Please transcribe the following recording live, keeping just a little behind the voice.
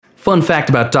Fun fact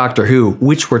about Doctor Who,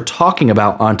 which we're talking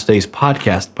about on today's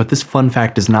podcast, but this fun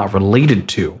fact is not related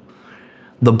to.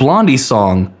 The Blondie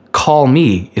song, Call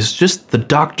Me, is just the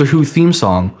Doctor Who theme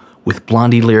song with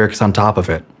Blondie lyrics on top of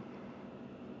it.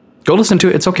 Go listen to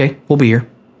it, it's okay, we'll be here.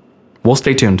 We'll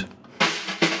stay tuned.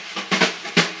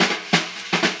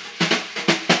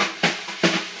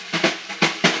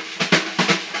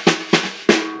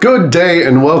 Good day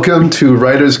and welcome to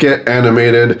Writers Get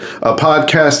Animated, a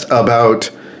podcast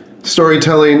about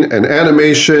storytelling and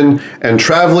animation and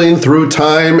traveling through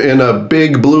time in a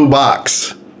big blue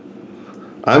box.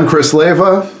 I'm Chris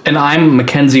Leva. And I'm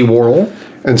Mackenzie Worrell.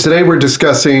 And today we're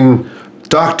discussing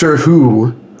Doctor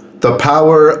Who, The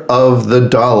Power of the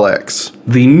Daleks.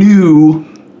 The new,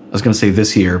 I was going to say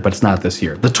this year, but it's not this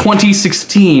year. The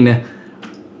 2016,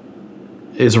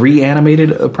 is reanimated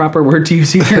a proper word to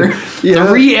use here?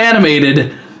 Yeah.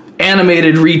 The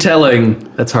animated retelling,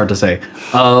 that's hard to say,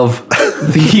 of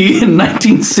the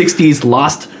 1960s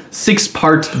lost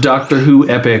 6-part Doctor Who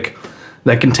epic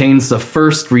that contains the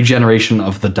first regeneration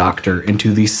of the Doctor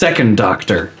into the second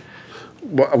Doctor.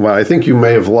 Well, I think you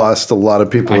may have lost a lot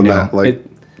of people in that,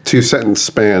 2-sentence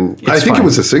span. I think fine. It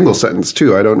was a single sentence,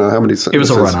 too. I don't know how many sentences.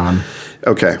 It was a run-on.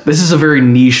 Okay. This is a very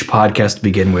niche podcast to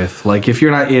begin with. Like, if you're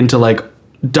not into,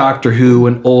 Doctor Who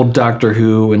and old Doctor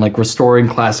Who and, restoring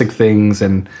classic things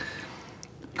and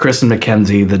Chris and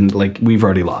Mackenzie, then, we've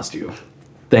already lost you.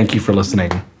 Thank you for listening.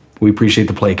 We appreciate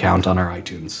the play count on our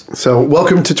iTunes. So,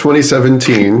 welcome to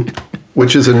 2017,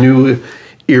 which is a new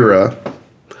era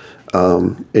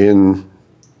in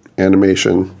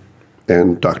animation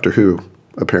and Doctor Who,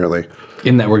 apparently.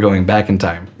 In that we're going back in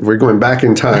time. We're going back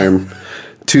in time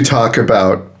to talk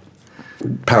about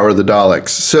Power of the Daleks.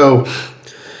 So,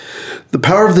 the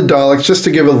Power of the Daleks, just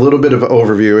to give a little bit of an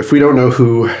overview, if we don't know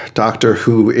who Doctor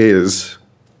Who is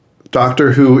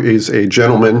a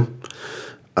gentleman,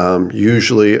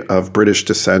 usually of British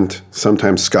descent,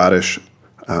 sometimes Scottish.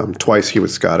 Twice he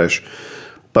was Scottish,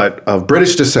 but of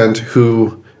British descent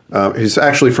who is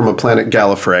actually from a planet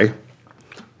Gallifrey.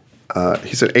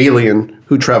 He's an alien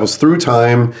who travels through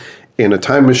time in a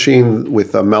time machine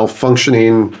with a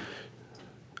malfunctioning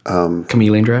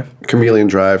Chameleon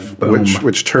Drive,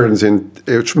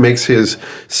 which makes his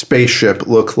spaceship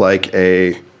look like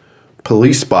a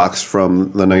police box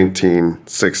from the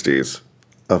 1960s,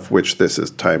 of which this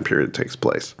time period takes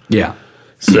place. Yeah.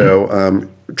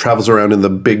 So travels around in the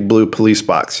big blue police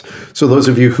box. So those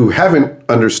of you who haven't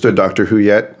understood Doctor Who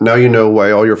yet, now you know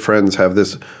why all your friends have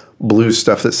this blue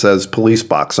stuff that says police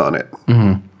box on it.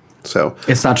 Mm-hmm. So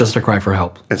it's not just a cry for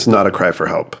help. It's not a cry for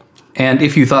help. And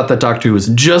if you thought that Doctor Who was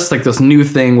just this new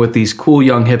thing with these cool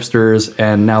young hipsters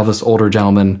and now this older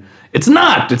gentleman, it's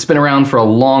not. It's been around for a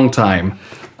long time,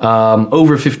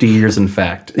 over 50 years, in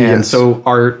fact. And yes. So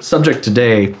our subject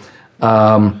today,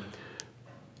 Doctor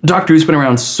Who's been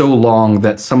around so long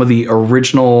that some of the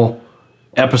original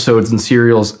episodes and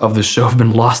serials of the show have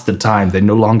been lost to time. They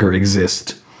no longer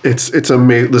exist. It's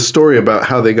amazing. The story about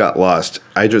how they got lost,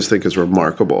 I just think is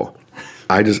remarkable.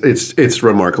 It's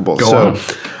remarkable. Go on.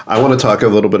 I want to talk a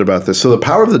little bit about this. So the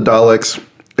Power of the Daleks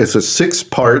is a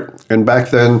 6-part, and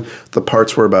back then the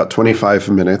parts were about 25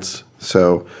 minutes,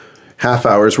 so half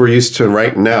hours. We're used to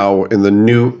right now in the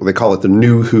new, they call it the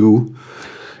new Who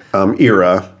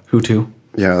era. Who to?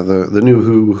 Yeah, the new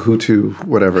Who to,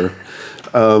 whatever.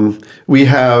 We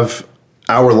have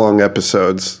hour-long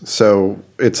episodes, so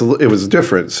it was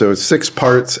different. So 6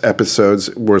 parts episodes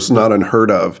was not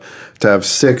unheard of to have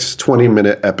 6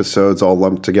 20-minute episodes all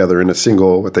lumped together in a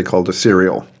single, what they called a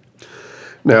serial.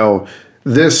 Now,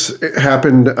 this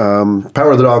happened,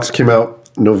 Power of the Daleks came out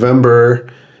November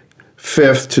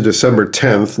 5th to December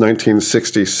 10th,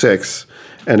 1966,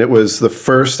 and it was the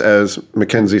first, as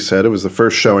Mackenzie said, it was the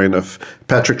first showing of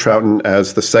Patrick Troughton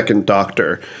as the second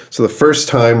Doctor. So the first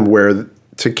time where,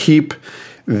 to keep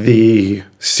the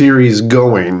series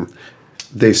going,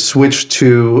 they switched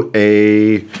to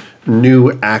a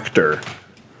new actor.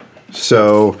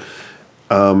 So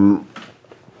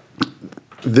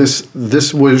this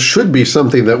should be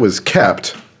something that was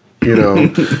kept.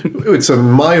 It's a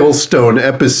milestone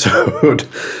episode,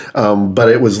 but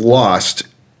it was lost.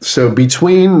 So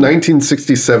between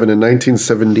 1967 and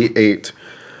 1978,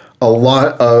 a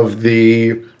lot of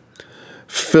the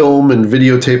film and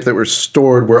videotape that were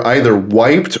stored were either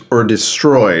wiped or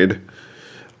destroyed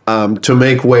to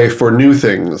make way for new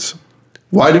things.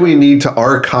 Why do we need to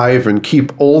archive and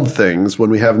keep old things when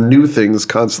we have new things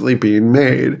constantly being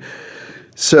made?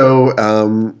 So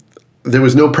there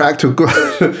was no practical...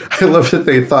 I love that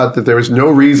they thought that there was no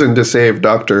reason to save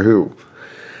Doctor Who.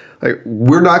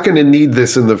 We're not going to need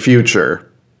this in the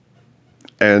future.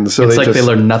 And so It's like they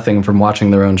learned nothing from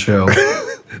watching their own show.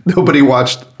 nobody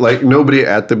watched, like nobody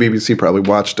at the BBC probably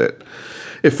watched it.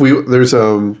 There's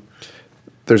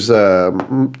a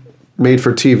made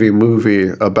for TV movie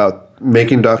about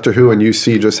making Doctor Who, and you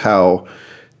see just how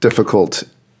difficult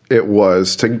it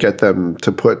was to get them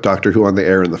to put Doctor Who on the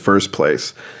air in the first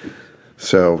place.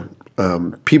 So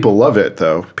people love it,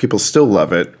 though. People still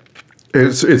love it.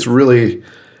 It's really...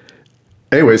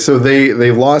 Anyway, so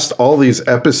they lost all these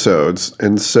episodes,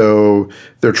 and so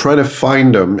they're trying to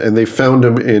find them, and they found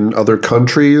them in other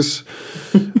countries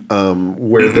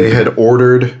where they had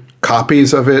ordered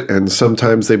copies of it, and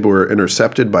sometimes they were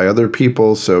intercepted by other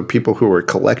people, so people who were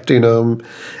collecting them,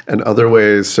 and other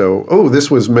ways. So,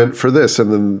 this was meant for this,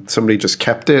 and then somebody just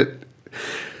kept it,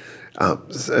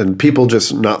 and people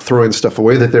just not throwing stuff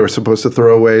away that they were supposed to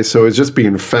throw away. So it's just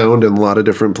being found in a lot of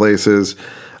different places.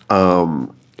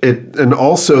 And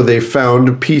also they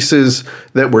found pieces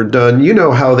that were done. You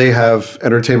know how they have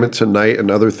Entertainment Tonight and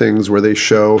other things where they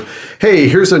show, hey,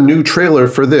 here's a new trailer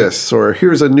for this, or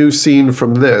here's a new scene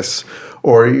from this.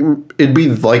 Or it'd be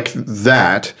like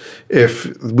that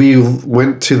if we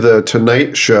went to the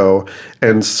Tonight Show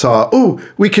and saw,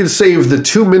 we can save the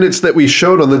 2 minutes that we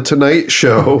showed on the Tonight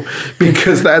Show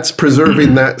because that's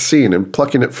preserving that scene and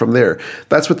plucking it from there.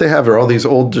 That's what they have, are all these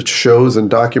old shows and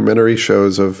documentary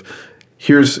shows of,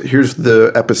 Here's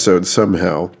the episode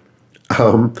somehow.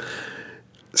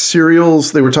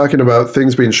 Serials, they were talking about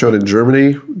things being shown in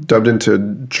Germany, dubbed into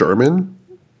German,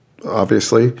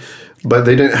 obviously. But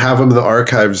they didn't have them in the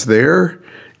archives there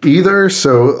either.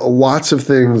 So lots of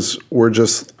things were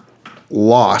just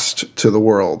lost to the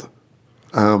world.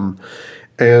 And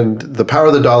the Power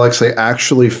of the Daleks, they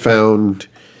actually found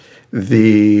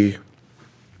the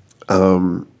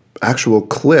actual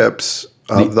clips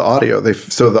of the audio.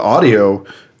 So the audio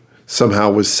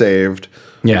somehow was saved.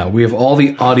 Yeah, we have all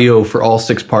the audio for all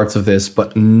 6 parts of this,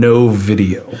 but no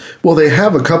video. Well, they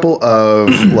have a couple of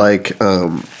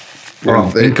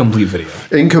incomplete video.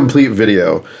 Incomplete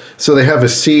video. So they have a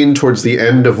scene towards the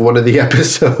end of one of the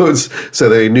episodes, so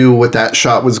they knew what that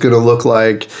shot was going to look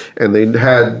like, and they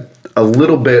had a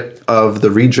little bit of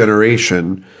the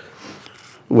regeneration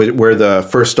where the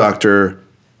first Doctor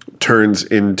turns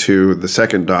into the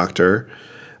second Doctor,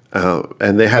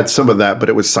 and they had some of that, but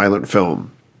it was silent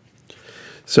film.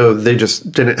 So they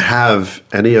just didn't have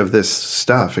any of this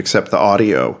stuff except the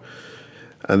audio.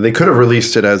 And they could have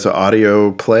released it as an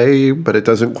audio play, but it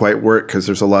doesn't quite work because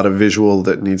there's a lot of visual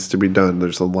that needs to be done.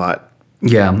 There's a lot.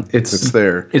 Yeah, it's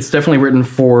there. It's definitely written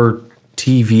for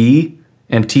TV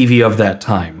and TV of that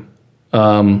time.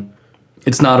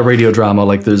 It's not a radio drama.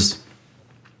 Like, there's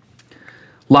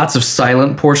lots of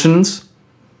silent portions.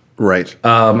 Right.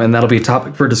 And that'll be a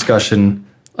topic for discussion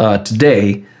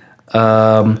today.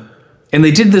 And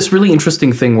they did this really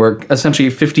interesting thing where essentially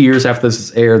 50 years after this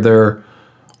is aired, they're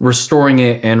restoring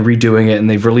it and redoing it, and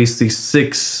they've released these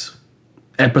 6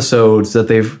 episodes that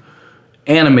they've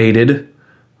animated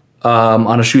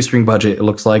on a shoestring budget, it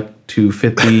looks like, to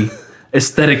fit the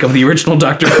aesthetic of the original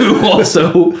Doctor Who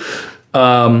also.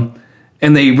 And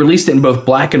they released it in both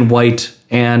black and white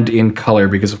and in color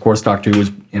because, of course, Doctor Who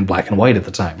was in black and white at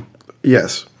the time.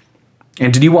 Yes.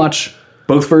 And did you watch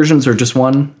both versions or just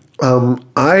one?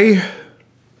 I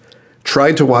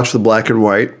tried to watch the black and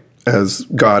white as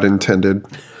God intended.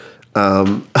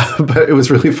 But it was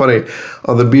really funny.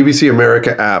 On the BBC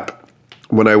America app,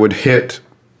 when I would hit,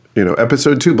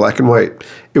 episode 2, black and white,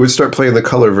 it would start playing the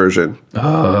color version.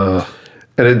 And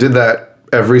it did that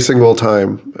every single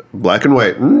time. Black and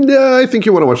white. Yeah, I think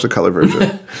you want to watch the color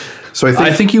version. So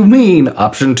I think you mean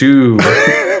option 2.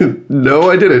 No,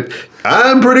 I didn't.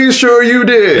 I'm pretty sure you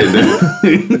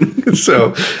did.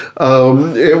 So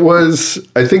it was,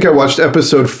 I think I watched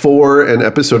episode 4 and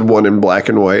episode 1 in black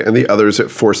and white, and the others it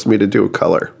forced me to do a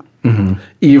color. Mm-hmm.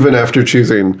 Even after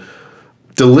choosing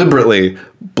deliberately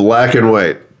black and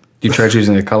white. You try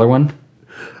choosing a color one?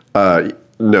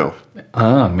 No.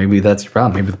 Maybe that's your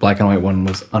problem. Maybe the black and white one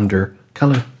was under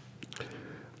color.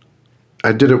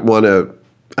 I didn't want to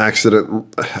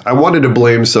I wanted to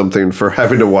blame something for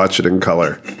having to watch it in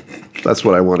color. That's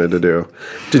what I wanted to do.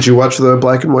 Did you watch the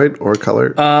black and white or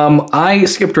color? I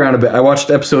skipped around a bit. I watched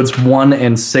episodes 1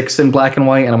 and 6 in black and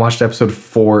white, and I watched episode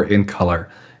 4 in color.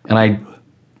 And I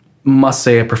must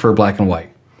say I prefer black and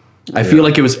white. I feel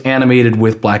like it was animated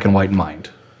with black and white in mind.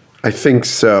 I think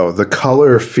so. The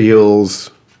color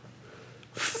feels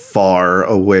far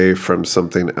away from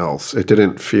something else. It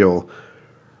didn't feel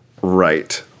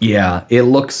right. Yeah, it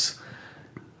looks,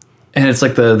 and it's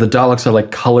like the Daleks are like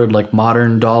colored like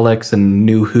modern Daleks and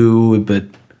New Who, but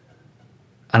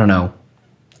I don't know.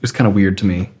 It was kind of weird to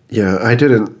me. Yeah, I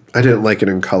didn't like it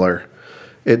in color.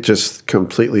 it just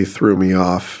completely threw me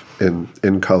off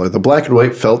in color. The black and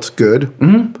white felt good.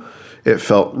 Mm-hmm. It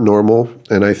felt normal,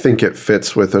 and I think it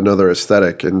fits with another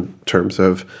aesthetic in terms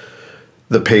of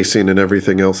the pacing and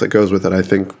everything else that goes with it. I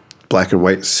think black and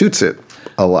white suits it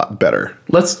a lot better.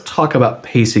 Let's talk about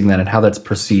pacing then and how that's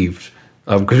perceived.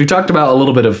 Because we talked about a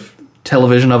little bit of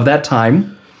television of that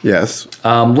time. Yes.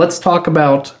 Let's talk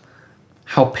about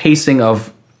how pacing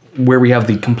of where we have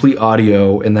the complete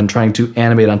audio and then trying to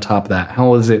animate on top of that.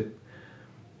 How is it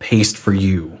paced for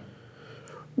you?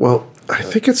 Well, I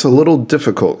think it's a little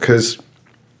difficult because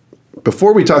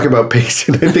before we talk about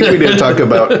pacing, I think we need to talk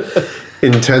about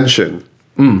intention.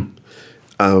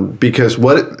 Because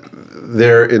what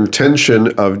their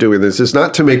intention of doing this is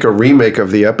not to make a remake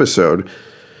of the episode,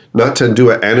 not to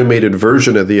do an animated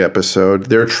version of the episode.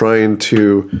 They're trying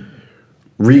to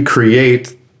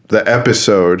recreate the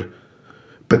episode,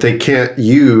 but they can't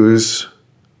use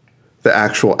the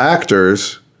actual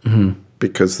actors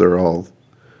because they're all,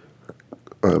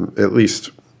 at least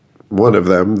one of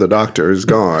them, the doctor, is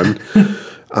gone.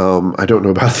 I don't know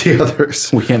about the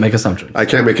others. We can't make assumptions. I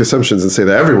can't make assumptions and say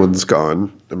that everyone's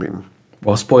gone. I mean...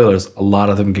 Well, spoilers, a lot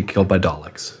of them get killed by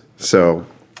Daleks. So,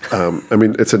 I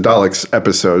mean, it's a Daleks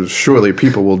episode. Surely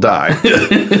people will die.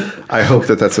 I hope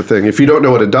that that's a thing. If you don't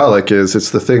know what a Dalek is, it's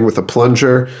the thing with a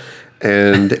plunger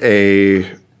and a...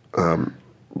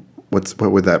 what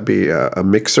would that be? A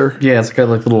mixer? Yeah, it's got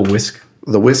like a little whisk.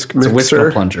 The whisk mixer. It's a whisk and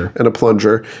a plunger. And a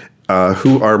plunger,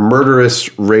 who are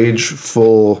murderous,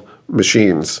 rageful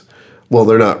machines. Well,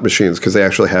 they're not machines because they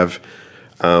actually have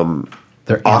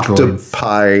They're androids.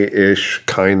 octopi-ish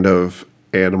kind of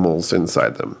animals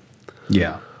inside them.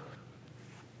 Yeah.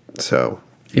 So,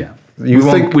 Yeah.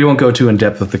 You We won't go too in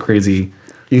depth with the crazy.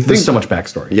 There's so much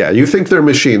backstory. Yeah, you think they're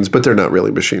machines, but they're not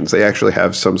really machines. They actually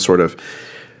have some sort of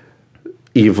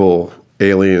evil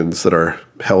aliens that are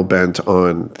hell-bent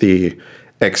on the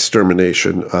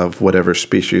extermination of whatever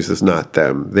species is not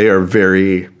them. They are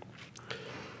very...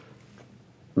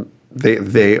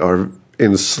 They are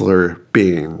insular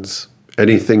beings.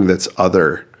 Anything that's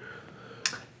other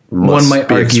must One might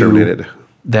be argue exterminated.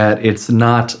 that it's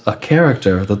not a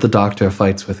character that the Doctor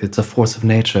fights with. It's a force of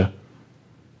nature.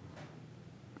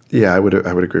 Yeah, I would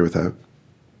agree with that.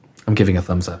 I'm giving a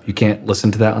thumbs up. You can't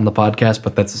listen to that on the podcast,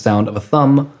 but that's the sound of a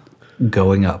thumb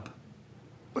going up.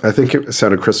 I think it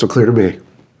sounded crystal clear to me.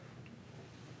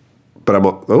 But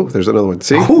oh, there's another one.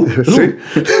 See? Ooh, See?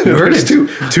 you heard There's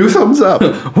it. two thumbs up.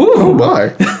 Oh,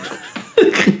 my.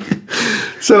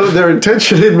 So their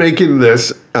intention in making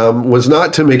this was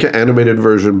not to make an animated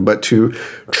version, but to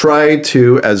try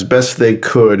to, as best they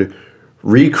could,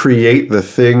 recreate the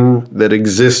thing that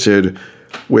existed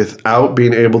without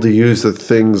being able to use the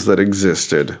things that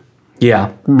existed.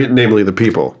 Yeah. Namely the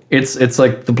people. It's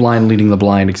like the blind leading the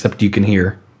blind, except you can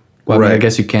hear. Well, I mean, I Right.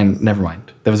 guess you can. Never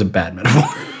mind. That was a bad metaphor.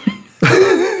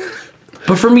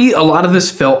 But for me, a lot of this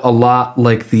felt a lot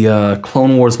like the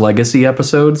Clone Wars Legacy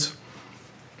episodes,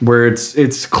 where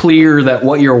it's clear that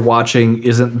what you're watching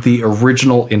isn't the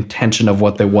original intention of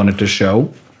what they wanted to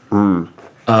show.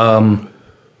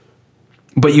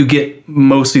 But you get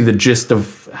mostly the gist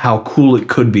of how cool it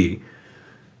could be.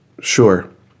 Sure.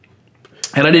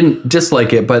 And I didn't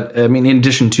dislike it, but I mean, in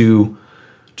addition to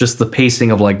just the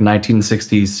pacing of like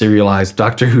 1960s serialized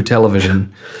Doctor Who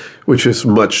television. Which is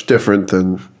much different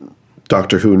than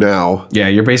Doctor Who now. Yeah,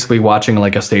 you're basically watching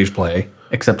like a stage play,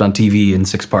 except on TV in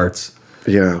 6 parts.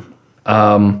 Yeah.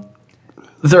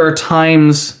 There are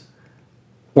times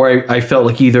where I felt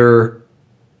like either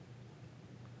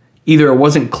it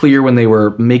wasn't clear when they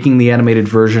were making the animated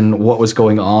version what was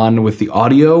going on with the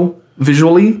audio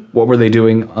visually, what were they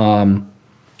doing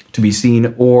to be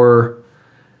seen, or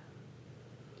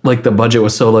like the budget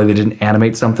was so low they didn't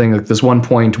animate something. Like there's one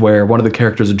point where one of the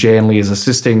characters, Janley, is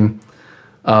assisting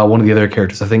one of the other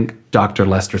characters, I think Dr.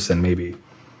 Lesterson maybe.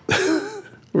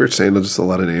 We're saying just a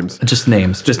lot of names. Just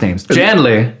names.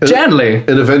 Janley.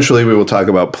 And eventually we will talk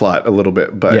about plot a little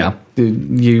bit, but Yeah,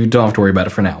 you don't have to worry about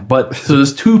it for now. But so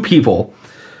there's 2 people,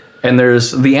 and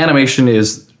there's the animation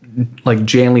is like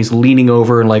Janley's leaning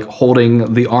over and like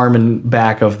holding the arm and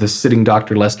back of the sitting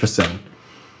Dr. Lesterson.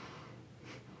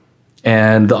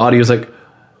 And the audio is like,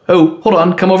 oh, hold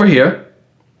on, come over here.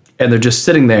 And they're just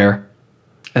sitting there.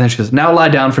 And then she goes, now lie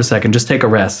down for a second, just take a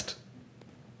rest.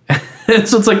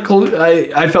 So it's like,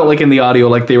 I felt like in the audio,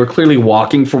 like they were clearly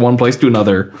walking from one place to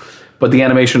another, but the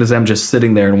animation is them just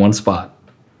sitting there in one spot.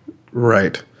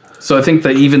 Right. So I think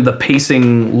that even the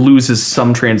pacing loses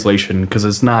some translation because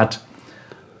it's not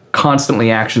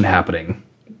constantly action happening.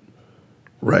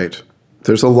 Right.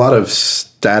 There's a lot of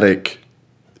static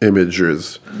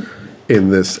images in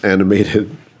this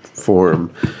animated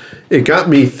form. It got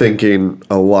me thinking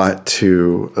a lot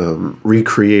to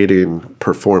recreating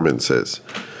performances.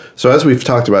 So as we've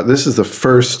talked about, this is the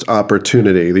first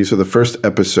opportunity. These are the first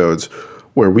episodes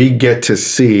where we get to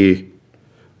see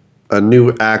a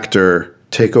new actor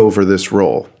take over this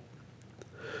role.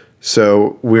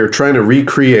 So we're trying to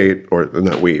recreate, or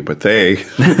not we, but they.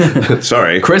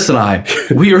 Sorry. Chris and I,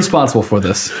 we are responsible for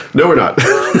this. No, we're not.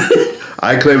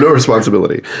 I claim no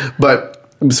responsibility. But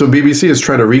so BBC is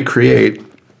trying to recreate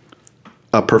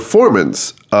a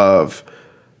performance of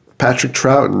Patrick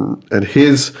Troughton and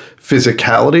his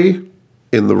physicality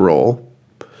in the role.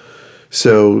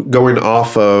 So going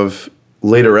off of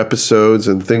later episodes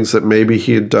and things that maybe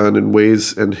he had done in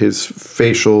ways and his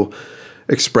facial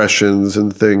expressions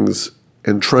and things,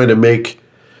 and trying to make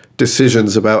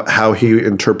decisions about how he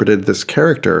interpreted this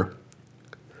character.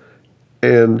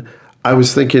 And I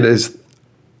was thinking,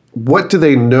 what do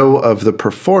they know of the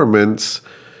performance,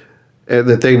 and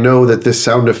that they know that this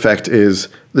sound effect is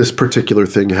this particular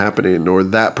thing happening or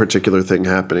that particular thing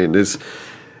happening?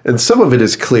 And some of it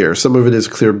is clear. Some of it is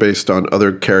clear based on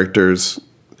other characters'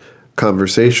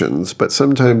 conversations, but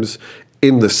sometimes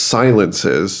in the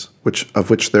silences, of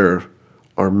which there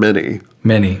are many.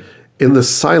 In the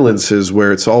silences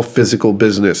where it's all physical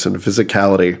business and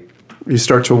physicality, you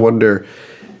start to wonder,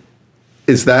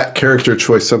 is that character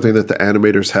choice something that the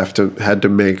animators had to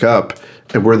make up?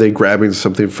 And were they grabbing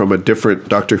something from a different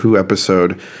Doctor Who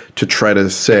episode to try to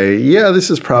say, yeah, this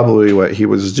is probably what he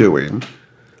was doing?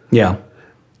 Yeah.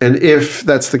 And if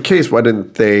that's the case, why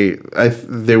didn't they?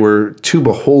 They were too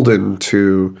beholden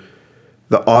to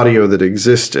the audio that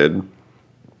existed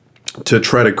to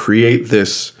try to create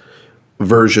this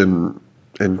version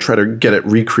and try to get it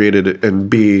recreated and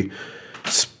be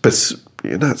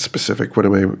not specific.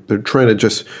 They're trying to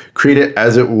just create it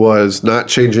as it was, not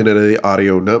changing any of the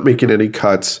audio, not making any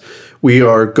cuts. We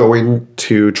are going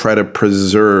to try to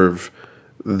preserve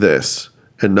this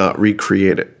and not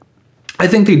recreate it. I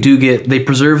think they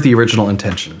preserve the original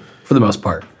intention for the most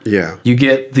part. Yeah. You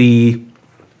get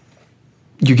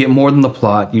more than the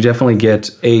plot. You definitely get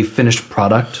a finished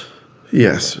product.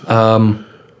 Yes. But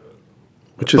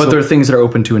there are things that are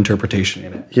open to interpretation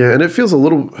in it. Yeah, and it feels a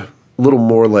little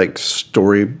more like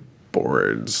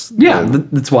storyboards. Yeah,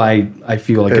 that's why I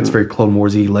feel like it's very Clone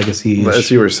Wars-y, Legacy-ish. As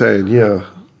you were saying, yeah.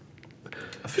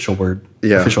 Official word.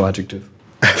 Yeah. Official adjective.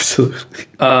 Absolutely.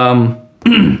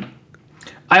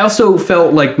 I also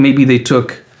felt like maybe they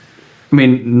took... I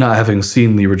mean, not having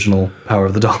seen the original Power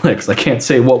of the Daleks, I can't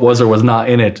say what was or was not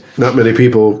in it. Not many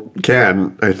people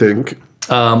can, I think.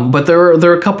 But there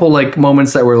are a couple like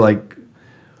moments that were like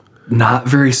not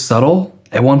very subtle.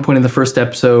 At one point in the first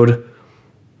episode,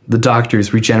 the Doctor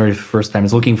is regenerated for the first time.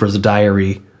 He's looking for his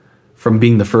diary from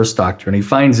being the first Doctor, and he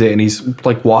finds it, and he's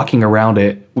like walking around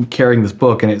it carrying this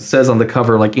book, and it says on the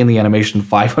cover, like in the animation,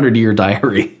 500-year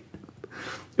diary.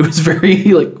 It was very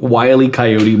like Wile E.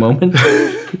 Coyote moment.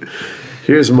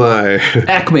 Here's my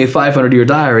Acme 500-year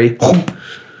diary.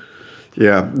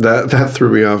 Yeah, that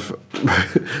threw me off.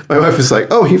 My wife was like,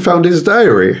 "Oh, he found his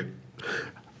diary."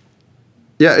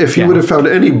 Yeah, if he would have found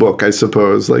any book, I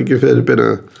suppose. Like if it had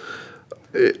been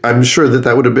I'm sure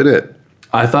that would have been it.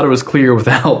 I thought it was clear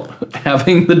without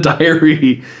having the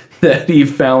diary that he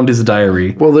found his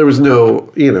diary. Well, there was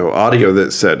no, audio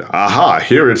that said, "Aha,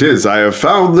 here it is. I have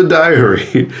found the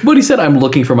diary." But he said, "I'm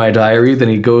looking for my diary." Then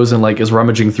he goes and like is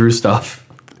rummaging through stuff.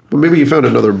 Well, maybe he found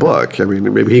another book. I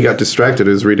mean, maybe he got distracted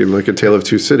and was reading like A Tale of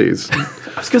Two Cities. I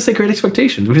was going to say Great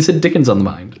Expectations. We just had Dickens on the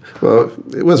mind. Well,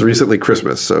 it was recently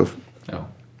Christmas, so. Oh,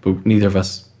 but neither of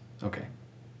us. Okay.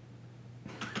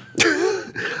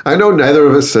 I know neither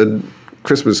of us said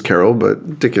Christmas Carol,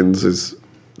 but Dickens is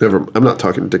never. I'm not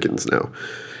talking Dickens now.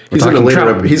 He's in a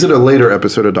later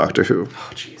episode of Doctor Who.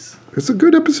 Oh, jeez. It's a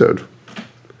good episode.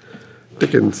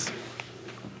 Dickens.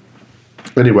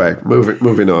 Anyway,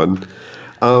 moving on.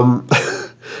 I'm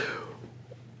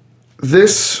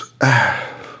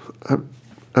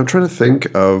trying to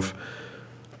think of.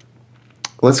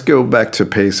 Let's go back to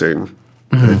pacing.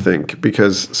 I think,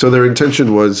 because their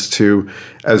intention was to,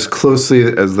 as closely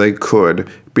as they could,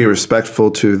 be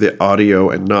respectful to the audio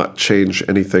and not change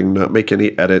anything, not make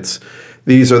any edits.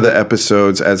 These are the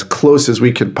episodes as close as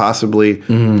we could possibly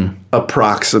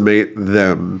approximate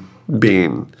them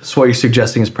being. So what you're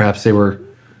suggesting is perhaps they were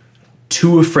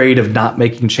too afraid of not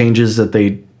making changes that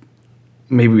they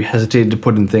maybe hesitated to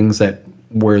put in things that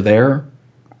were there?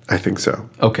 I think so.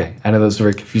 Okay. I know that's a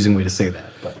very confusing way to say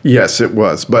that. But. Yes, it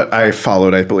was, but I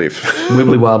followed, I believe.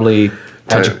 Wibbly wobbly,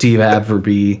 adjective, adverb.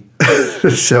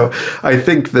 So I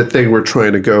think that they were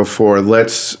trying to go for,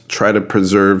 let's try to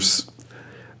preserve,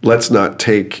 let's not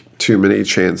take too many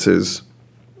chances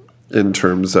in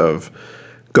terms of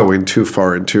going too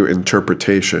far into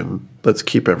interpretation. Let's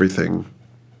keep everything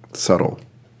subtle.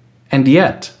 And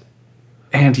yet,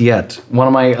 one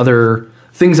of my other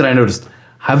things that I noticed,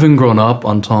 having grown up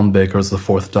on Tom Baker's The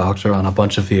Fourth Doctor on a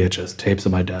bunch of VHS tapes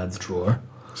in my dad's drawer,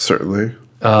 Certainly.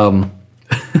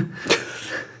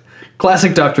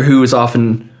 classic Doctor Who is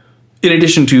often, in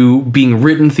addition to being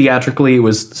written theatrically, it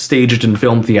was staged and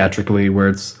filmed theatrically, where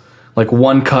it's like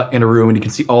one cut in a room and you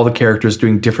can see all the characters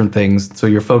doing different things. So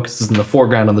your focus is in the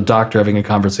foreground on the Doctor having a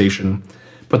conversation,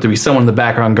 but there'd be someone in the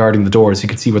background guarding the doors. You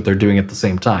could see what they're doing at the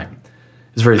same time.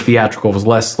 It's very theatrical. It was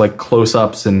less like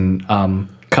close-ups and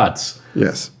cuts.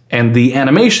 Yes. And the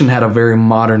animation had a very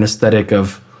modern aesthetic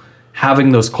of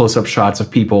having those close-up shots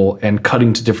of people and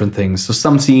cutting to different things. So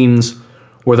some scenes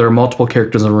where there are multiple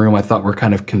characters in a room I thought were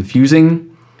kind of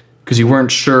confusing because you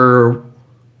weren't sure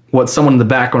what someone in the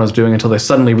background was doing until they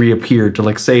suddenly reappeared to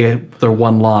like say their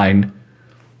one line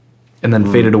and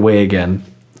then faded away again.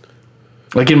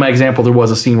 Like in my example, there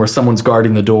was a scene where someone's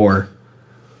guarding the door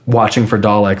watching for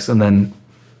Daleks, and then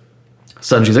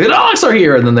suddenly she's like, Daleks are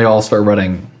here, and then they all start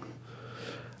running.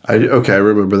 I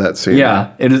remember that scene.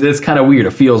 Yeah, it's kind of weird.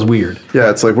 It feels weird.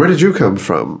 Yeah, it's like, where did you come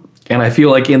from? And I feel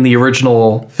like in the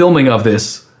original filming of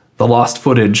this, the lost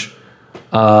footage,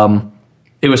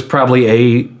 it was probably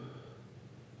a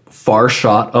far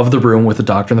shot of the room with the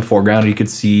Doctor in the foreground. And you could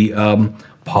see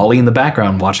Polly in the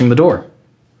background watching the door.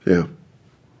 Yeah.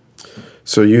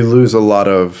 So you lose a lot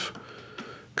of,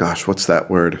 gosh, what's that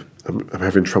word? I'm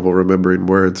having trouble remembering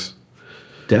words.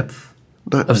 Depth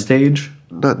Not of stage?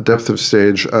 Not depth of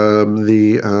stage.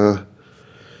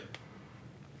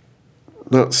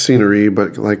 Not scenery,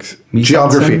 but like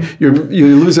geography. You're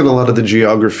losing a lot of the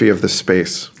geography of the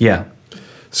space. Yeah.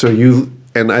 So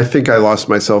and I think I lost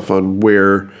myself on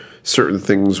where certain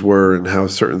things were and how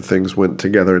certain things went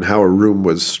together and how a room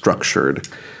was structured.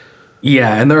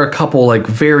 Yeah, and there are a couple like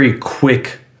very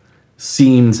quick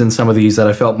scenes in some of these that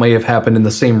I felt may have happened in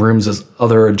the same rooms as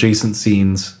other adjacent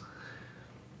scenes.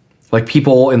 Like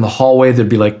people in the hallway, there'd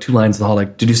be like two lines in the hall,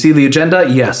 like, did you see the agenda?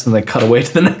 Yes. And they cut away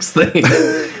to the next thing.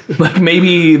 Like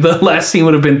maybe the last scene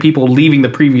would have been people leaving the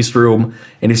previous room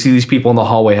and you see these people in the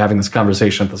hallway having this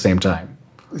conversation at the same time.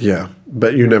 Yeah,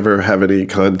 but you never have any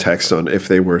context on if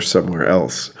they were somewhere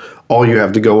else. All you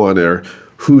have to go on are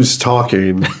who's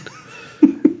talking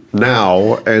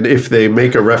now, and if they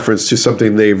make a reference to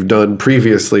something they've done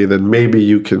previously, then maybe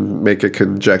you can make a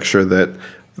conjecture that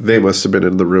they must have been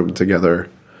in the room together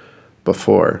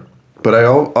before. But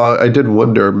I did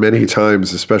wonder many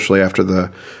times, especially after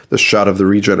the shot of the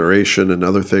regeneration and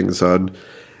other things on,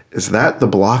 is that the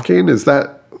blocking? Is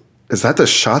that the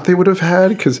shot they would have had?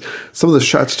 Because some of the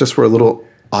shots just were a little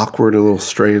awkward, a little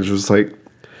strange. It was like,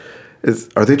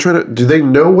 do they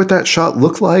know what that shot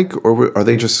looked like? Or are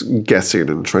they just guessing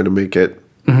and trying to make it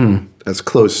as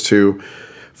close to,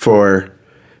 for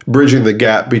bridging the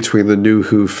gap between the new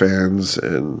Who fans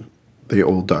and the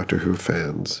old Doctor Who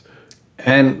fans?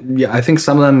 And yeah, I think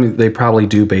some of them they probably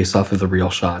do based off of the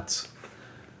real shots.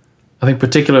 I think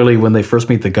particularly when they first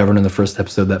meet the Governor in the first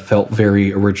episode, that felt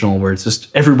very original, where it's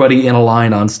just everybody in a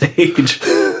line on stage.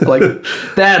 Like,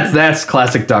 that's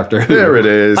classic Doctor Who. There it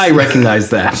is. I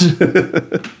recognize that.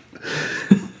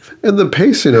 And the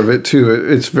pacing of it, too,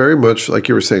 it's very much, like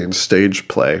you were saying, stage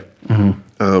play.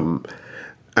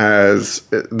 As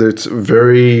it's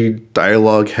very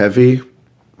dialogue heavy.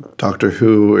 Doctor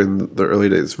Who in the early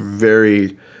days,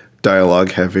 very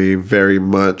dialogue heavy, very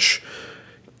much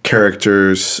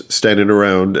characters standing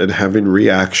around and having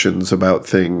reactions about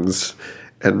things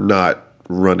and not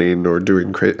running or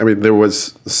doing crazy. I mean, there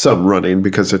was some running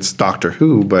because it's Doctor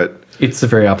Who, but it's the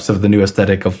very opposite of the new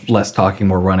aesthetic of less talking,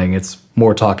 more running. It's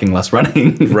more talking, less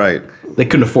running. Right. They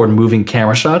couldn't afford moving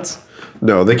camera shots.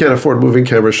 No, they can't afford moving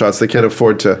camera shots. They can't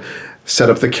afford to set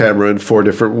up the camera in 4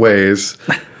 different ways.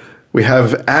 We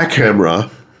have a camera.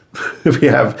 We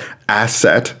have a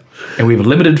set. And we have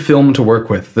limited film to work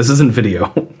with. This isn't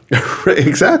video.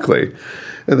 Exactly.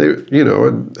 And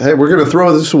hey, we're going to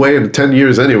throw this away in 10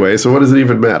 years anyway, so what does it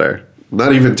even matter?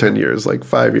 Not even 10 years, like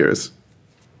 5 years.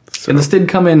 So. And this did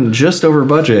come in just over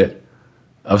budget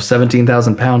of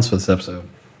 £17,000 for this episode.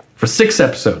 For 6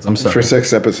 episodes, I'm sorry. For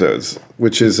 6 episodes,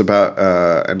 which is about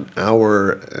an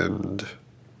hour and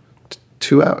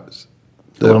 2 hours.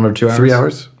 A little under 2 hours? 3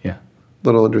 hours? Yeah. A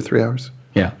little under 3 hours?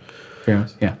 Yeah. 3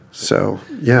 hours, yeah. So,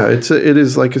 yeah, it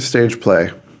is like a stage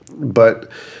play.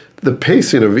 But the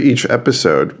pacing of each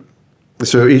episode,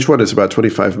 so each one is about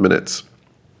 25 minutes.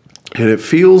 And it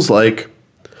feels like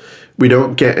we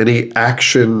don't get any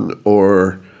action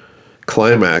or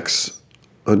climax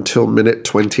until minute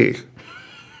 20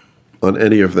 on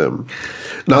any of them.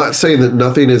 Not saying that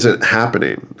nothing isn't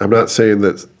happening. I'm not saying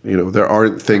that, there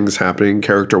aren't things happening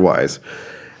character-wise.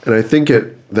 And I think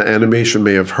the animation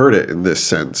may have hurt it in this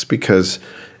sense because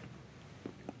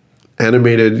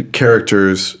animated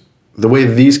characters, the way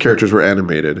these characters were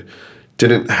animated,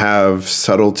 didn't have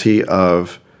subtlety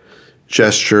of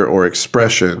gesture or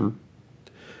expression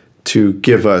to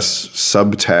give us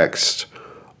subtext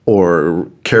or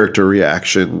character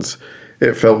reactions.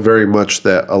 It felt very much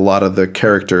that a lot of the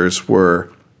characters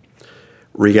were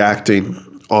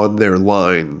reacting on their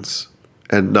lines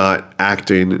and not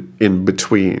acting in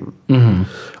between. Mm-hmm.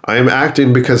 I am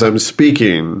acting because I'm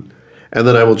speaking, and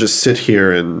then I will just sit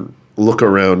here and look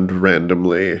around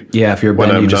randomly. Yeah, if you're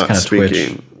Ben, you just kind of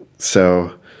twitch.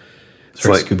 So it's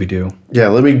like Scooby-Doo. Yeah,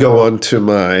 let me go on to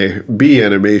my B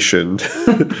animation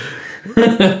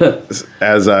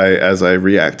as I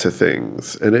react to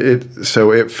things. And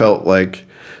it felt like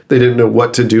they didn't know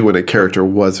what to do when a character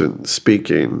wasn't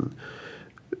speaking.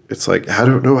 It's like, I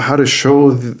don't know how to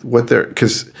show what they're...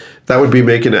 Because that would be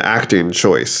making an acting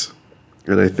choice.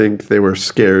 And I think they were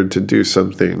scared to do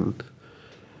something...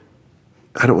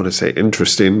 I don't want to say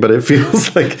interesting, but it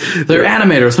feels like... They're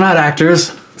animators, not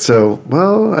actors. So,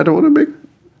 well, I don't want to make...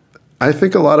 I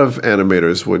think a lot of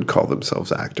animators would call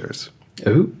themselves actors.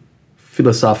 Ooh.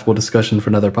 Philosophical discussion for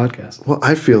another podcast. Well,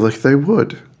 I feel like they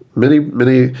would.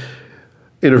 Many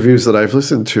interviews that I've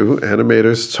listened to,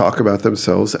 animators talk about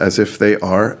themselves as if they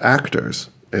are actors.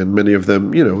 And many of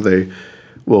them, they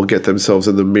will get themselves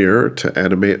in the mirror to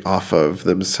animate off of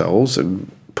themselves and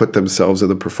put themselves in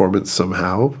the performance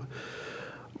somehow.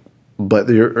 But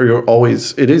you're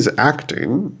always, it is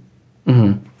acting.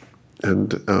 Mm-hmm.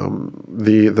 And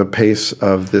the pace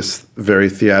of this very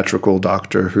theatrical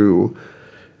Doctor Who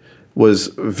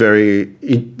was they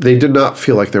did not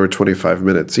feel like they were 25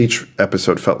 minutes. Each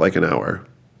episode felt like an hour.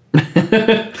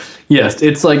 Yes,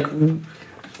 it's like,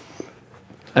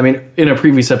 I mean, in a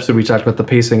previous episode, we talked about the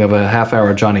pacing of a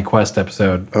half-hour Johnny Quest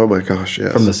episode. Oh my gosh,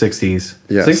 yes. From the 60s.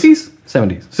 Yes. 60s?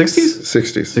 70s? 60s?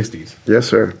 60s. 60s. Yes,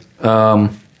 sir.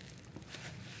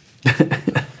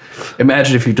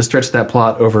 Imagine if you just stretched that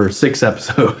plot over 6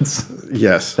 episodes.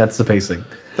 Yes. That's the pacing.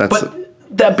 But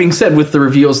that being said, with the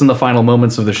reveals in the final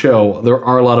moments of the show, there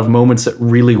are a lot of moments that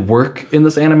really work in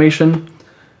this animation.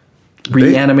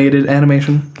 Reanimated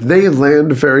animation. They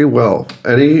land very well.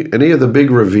 Any of the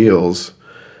big reveals,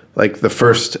 like the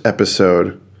first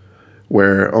episode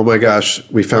where, oh my gosh,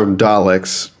 we found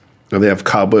Daleks and they have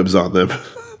cobwebs on them.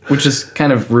 Which is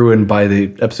kind of ruined by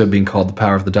the episode being called The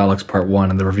Power of the Daleks Part 1,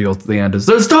 and the reveal at the end is,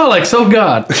 there's Daleks! Oh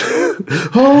god!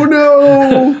 Oh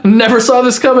no! Never saw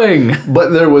this coming! But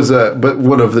but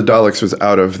one of the Daleks was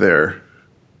out of their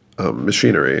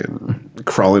machinery and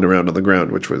crawling around on the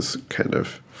ground, which was kind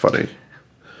of funny.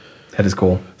 That is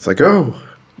cool. It's like, oh,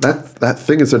 that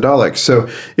thing is a Dalek. So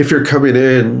if you're coming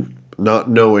in not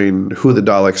knowing who the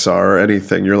Daleks are or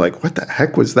anything, you're like, what the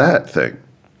heck was that thing?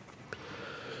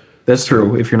 That's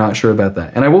true, if you're not sure about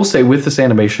that. And I will say, with this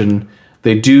animation,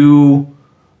 the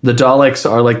Daleks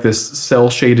are like this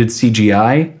cel-shaded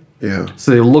CGI. Yeah. So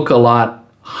they look a lot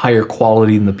higher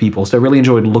quality than the people. So I really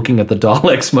enjoyed looking at the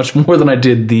Daleks much more than I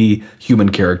did the human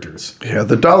characters. Yeah,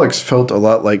 the Daleks felt a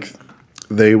lot like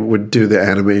they would do the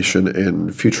animation in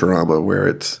Futurama, where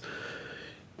it's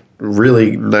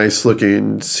really nice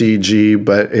looking CG,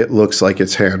 but it looks like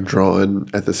it's hand-drawn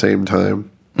at the same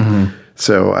time. Mm-hmm.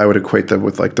 So I would equate them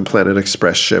with like the Planet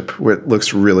Express ship, where it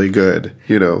looks really good,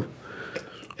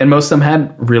 And most of them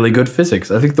had really good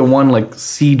physics. I think the one like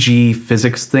CG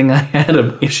physics thing I had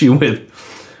an issue with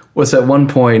was at one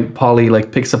point Polly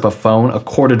like picks up a phone, a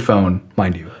corded phone,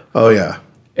 mind you. Oh yeah.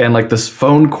 And like this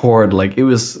phone cord, like it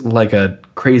was like a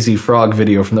Crazy Frog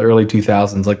video from the early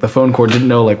 2000s. Like the phone cord didn't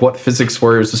know like what physics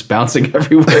were. It was just bouncing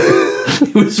everywhere.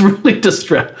 It was really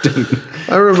distracting.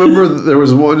 I remember there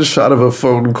was one shot of a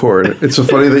phone cord. It's so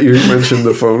funny that you mentioned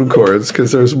the phone cords,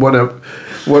 because there's one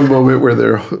moment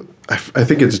where I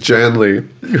think it's Janley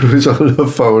who's on the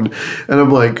phone, and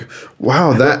I'm like,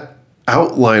 wow, that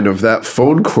outline of that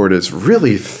phone cord is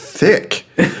really thick.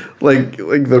 like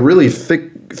the really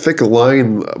thick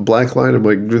line, black line. I'm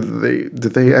like,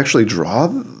 did they actually draw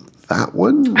that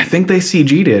one? I think they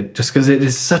CG'd it just because it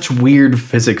is such weird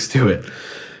physics to it.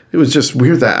 It was just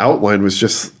weird. That outline was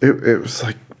just, it was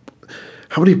like,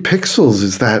 how many pixels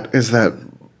is that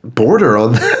border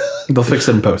on that? They'll fix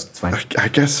it in post. It's fine. I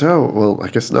guess so. Well, I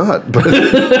guess not. But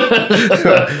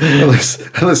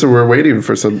unless we're waiting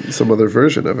for some other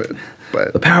version of it.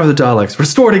 But the Power of the Daleks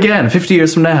restored again 50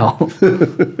 years from now.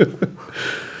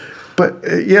 But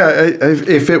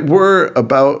if it were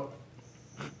about,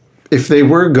 if they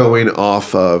were going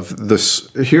off of this,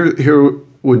 here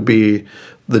would be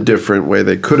the different way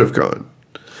they could have gone.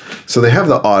 So they have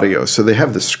the audio, so they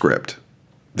have the script.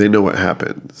 They know what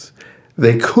happens.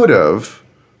 They could have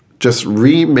just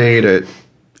remade it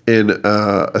in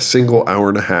a single hour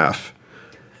and a half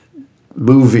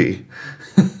movie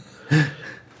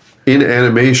in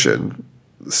animation,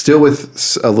 still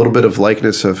with a little bit of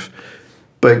likeness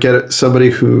but get somebody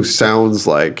who sounds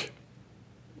like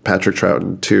Patrick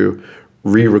Troughton to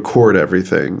re-record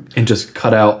everything. And just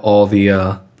cut out all the...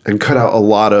 and cut out a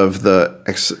lot of the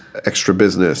extra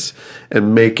business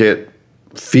and make it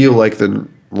feel like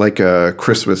a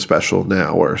Christmas special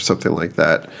now or something like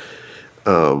that.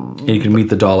 And you can meet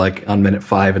the Dalek on minute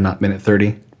 5 and not minute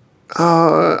 30.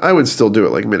 I would still do it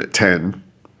like minute 10,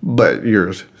 but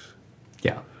you're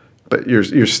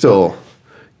still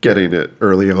getting it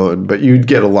early on. But you'd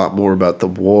get a lot more about the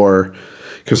war,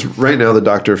 because right now the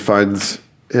Doctor finds,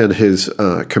 and his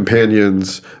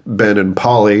companions Ben and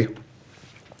Polly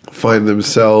find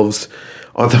themselves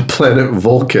on the planet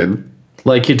Vulcan.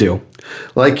 Like you do.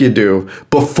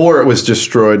 Before it was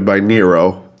destroyed by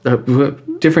Nero.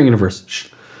 Different universe. Shh.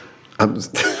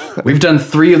 We've done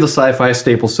 3 of the sci-fi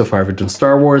staples so far. We've done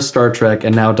Star Wars, Star Trek,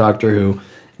 and now Doctor Who.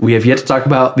 We have yet to talk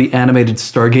about the animated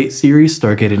Stargate series,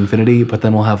 Stargate Infinity, but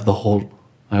then we'll have the whole...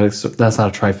 that's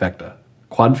not a trifecta.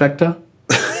 Quadfecta?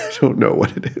 I don't know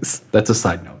what it is. That's a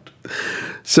side note.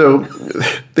 So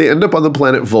they end up on the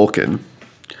planet Vulcan,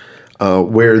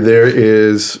 where there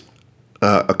is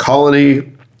a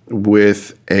colony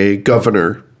with a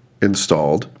governor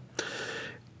installed,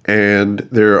 and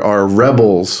there are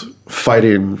rebels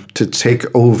fighting to take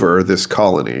over this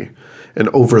colony and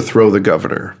overthrow the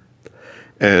governor.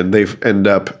 And they end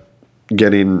up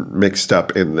getting mixed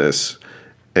up in this,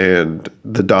 and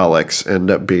the Daleks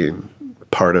end up being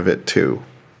part of it too.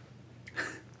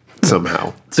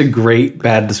 Somehow. It's a great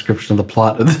bad description of the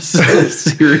plot of this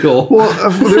serial.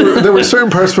 Well, there were certain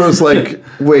parts where I was like,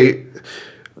 wait,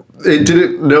 it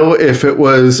didn't know if it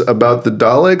was about the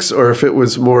Daleks or if it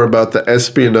was more about the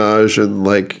espionage and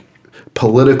like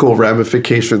political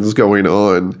ramifications going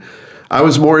on. I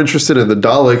was more interested in the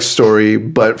Dalek story,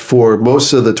 but for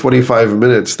most of the 25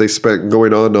 minutes they spent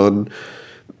going on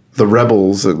the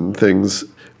rebels and things,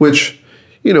 which,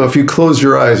 you know, if you close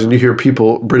your eyes and you hear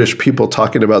British people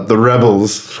talking about the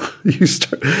rebels,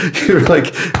 you're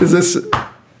like, is this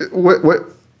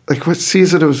what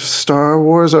season of Star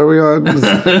Wars are we on?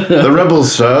 The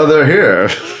rebels, sir, they're here.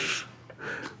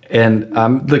 And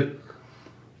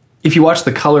if you watch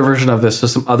the color version of this,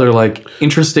 there's some other like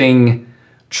interesting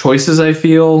choices. I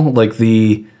feel like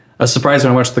a surprise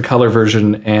when I watched the color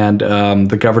version, and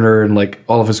the governor and like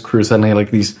all of his crew suddenly had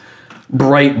like these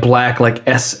bright black like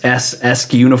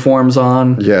SS-esque uniforms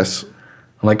on. Yes.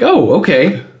 I'm like, oh,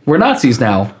 okay, we're Nazis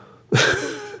now.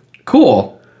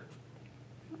 Cool.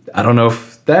 I don't know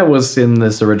if that was in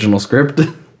this original script,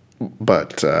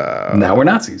 but now we're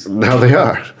Nazis. Now they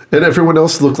are, and everyone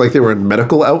else looked like they were in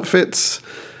medical outfits,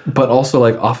 but also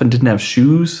like often didn't have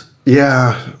shoes.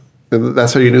 Yeah. And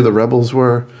that's how you knew the rebels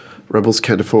were. Rebels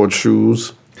can't afford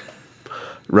shoes.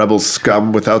 Rebels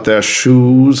scum without their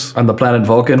shoes. On the planet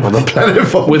Vulcan.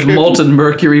 With molten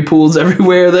mercury pools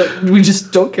everywhere that we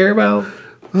just don't care about.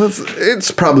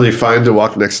 It's probably fine to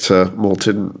walk next to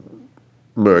molten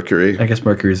mercury. I guess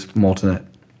mercury's molten at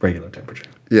regular temperature.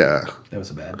 Yeah. That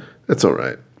was a bad. That's all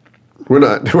right. We're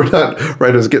not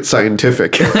writers get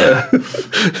scientific.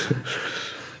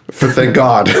 Thank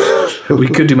God. We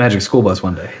could do Magic School Bus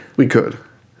one day. We could.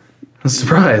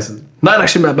 Surprise. Not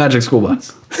actually about Magic School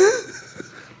Bus.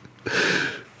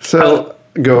 So,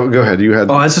 go ahead. You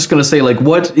had... I was just going to say, like,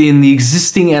 what in the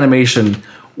existing animation,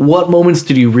 what moments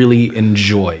did you really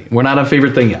enjoy? We're not a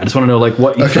favorite thing yet. I just want to know, like,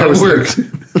 what you thought worked.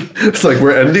 It's like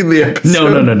we're ending the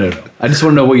episode. No. I just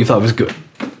want to know what you thought was good.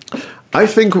 I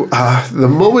think the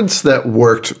moments that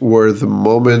worked were the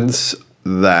moments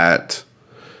that...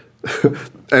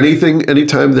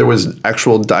 anytime there was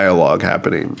actual dialogue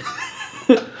happening.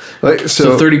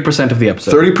 So 30% of the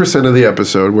episode. 30% of the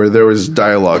episode where there was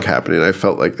dialogue happening, I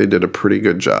felt like they did a pretty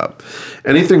good job.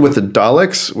 Anything with the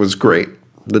Daleks was great.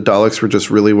 The Daleks were just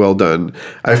really well done.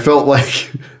 I felt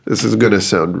like, this is going to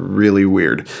sound really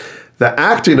weird, the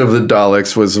acting of the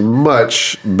Daleks was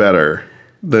much better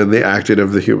than the acting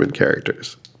of the human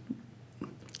characters.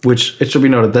 Which, it should be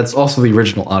noted, that's also the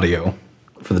original audio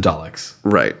for the Daleks.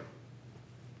 Right.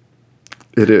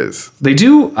 It is. They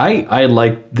do. I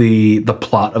like the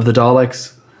plot of the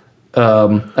Daleks. I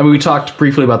mean, we talked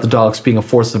briefly about the Daleks being a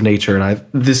force of nature, and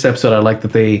this episode I like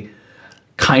that they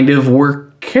kind of were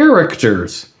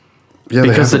characters. Yeah,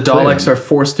 because the Daleks are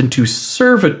forced into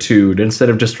servitude instead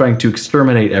of just trying to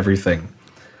exterminate everything.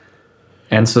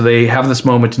 And so they have this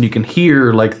moment, and you can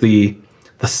hear like the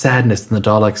the sadness in the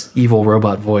Dalek's evil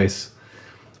robot voice.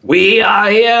 We are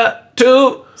here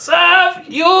to serve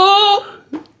you.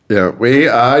 Yeah, we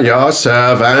are your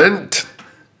servant.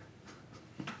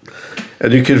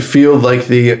 And you can feel like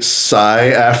the sigh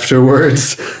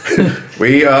afterwards.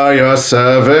 We are your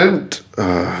servant.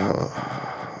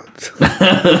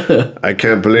 I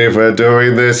can't believe we're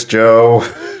doing this, Joe.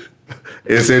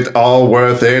 Is it all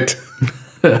worth it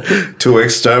to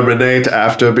exterminate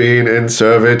after being in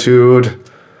servitude?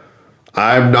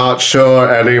 I'm not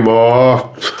sure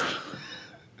anymore.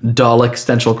 Dalek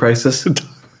existential crisis.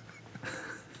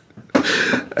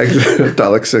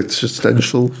 Dalek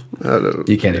existential. I don't know.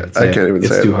 You can't even say I can't even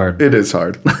say it. It's too hard. It is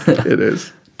hard. It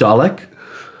is. Dalek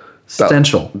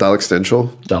existential. Dalek existential.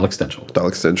 Dalek existential. Dalek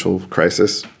existential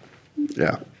crisis.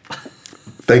 Yeah.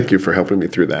 Thank you for helping me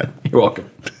through that. You're welcome.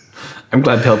 I'm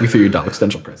glad to help you through your Dalek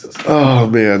existential crisis. Oh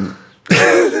man.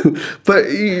 But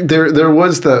there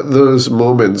was those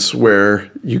moments where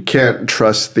you can't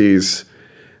trust these.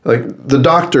 Like the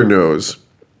Doctor knows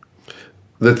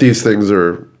that these things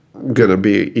are gonna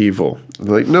be evil.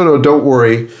 Like, no, don't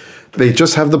worry. They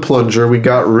just have the plunger. We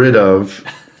got rid of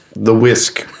the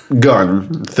whisk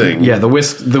gun thing. Yeah, the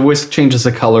whisk changes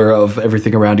the color of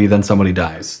everything around you, then somebody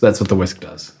dies. That's what the whisk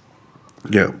does.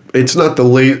 Yeah, it's not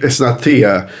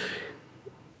the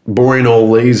boring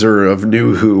old laser of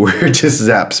New Who where it just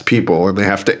zaps people and they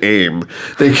have to aim.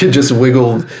 They can just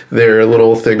wiggle their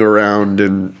little thing around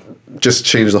and just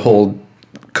change the whole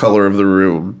color of the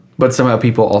room. But somehow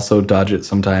people also dodge it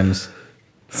sometimes.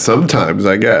 Sometimes,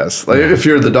 I guess. Like if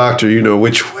you're the Doctor, you know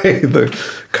which way the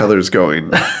color's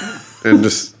going, and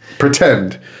just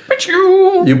pretend.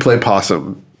 You play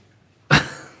possum.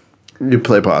 You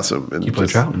play possum, and You play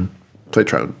Trouton. Play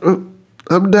Trouton. Oh,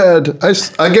 I'm dead.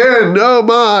 Again. Oh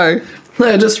my!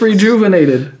 I just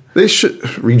rejuvenated. They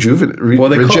should rejuvenate.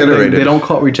 Regenerated. They don't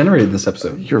call it regenerated in this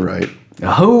episode. You're right.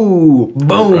 Oh,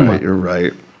 boom! You're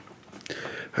right.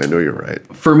 I know you're right.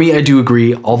 For me, I do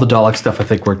agree. All the Dalek stuff I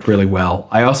think worked really well.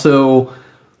 I also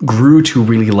grew to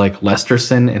really like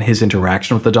Lesterson and his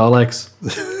interaction with the Daleks.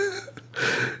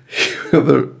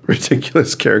 The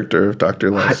ridiculous character of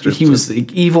Dr. Lesterson. He was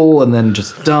evil and then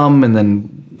just dumb and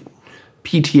then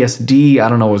PTSD. I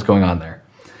don't know what's going on there.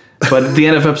 But at the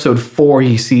end of episode 4,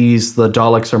 he sees the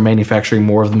Daleks are manufacturing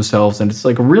more of themselves, and it's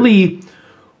like really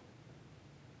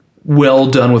well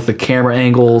done with the camera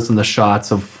angles and the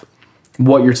shots of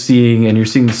what you're seeing, and you're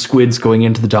seeing the squids going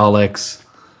into the Daleks.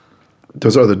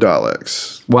 Those are the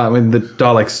Daleks. Well, I mean, the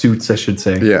Dalek suits, I should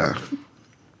say. Yeah.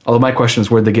 Although my question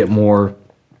is, where'd they get more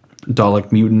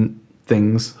Dalek mutant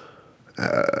things?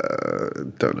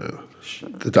 Don't know.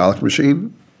 The Dalek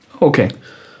machine? Okay.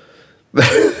 They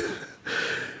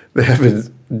have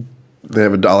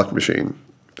a Dalek machine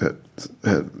that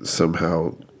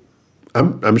somehow.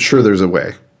 I'm sure there's a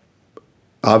way.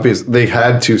 Obvious, they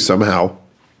had to somehow.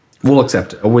 We'll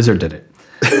accept it. A wizard did it.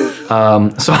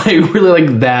 So I really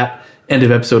like that end of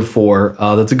episode 4.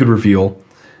 That's a good reveal.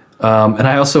 And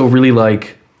I also really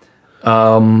like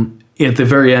at the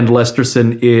very end,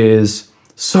 Lesterson is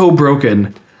so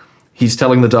broken. He's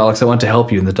telling the Daleks, I want to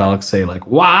help you. And the Daleks say, like,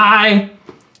 why?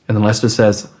 And then Lester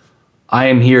says, I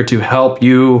am here to help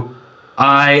you.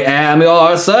 I am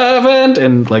your servant.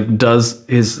 And like does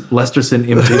his Lesterson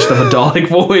imitation of a Dalek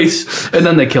voice. And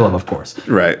then they kill him, of course.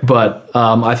 Right. But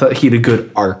I thought he had a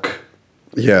good arc.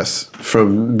 Yes.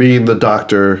 From being the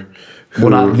Doctor. Well,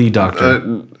 not the Doctor.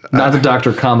 Not the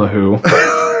Doctor, comma, who.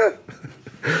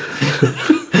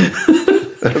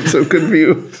 I'm so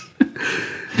confused.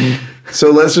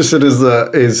 So Lesterson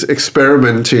is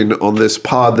experimenting on this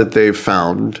pod that they've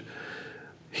found.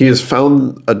 He has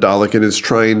found a Dalek and is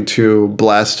trying to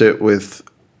blast it with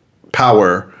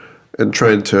power and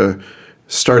trying to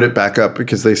start it back up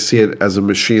because they see it as a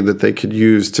machine that they could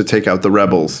use to take out the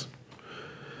rebels,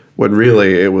 when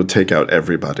really it would take out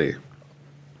everybody.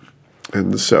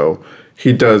 And so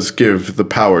he does give the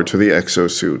power to the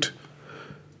exosuit,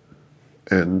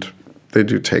 and they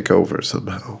do take over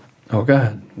somehow. Oh,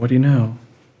 God. What do you know?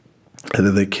 And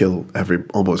then they kill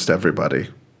almost everybody.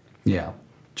 Yeah.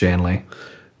 Janley.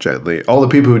 Gently. All the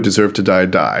people who deserve to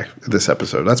die in this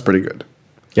episode. That's pretty good.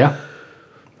 Yeah.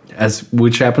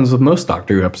 Which happens with most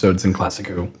Doctor Who episodes in Classic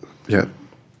Who. Yeah.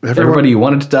 Everybody who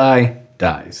wanted to die,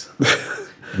 dies.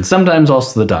 And sometimes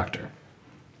also the Doctor.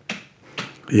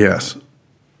 Yes.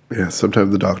 Yeah,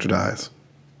 sometimes the Doctor dies.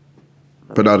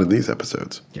 But not in these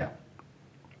episodes. Yeah.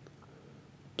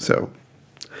 So.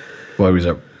 Well,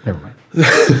 never mind.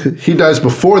 He dies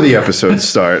before the episodes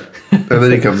start, and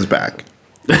then he comes back.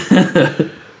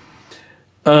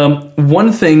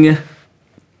 One thing,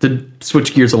 to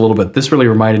switch gears a little bit, this really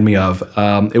reminded me of,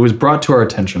 it was brought to our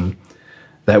attention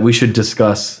that we should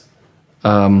discuss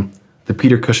the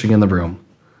Peter Cushing in the room.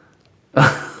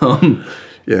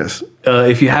 Yes.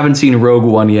 If you haven't seen Rogue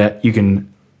One yet, you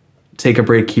can take a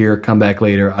break here, come back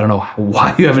later. I don't know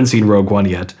why you haven't seen Rogue One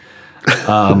yet.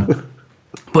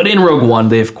 But in Rogue One,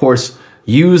 they, of course,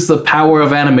 use the power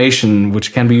of animation,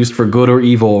 which can be used for good or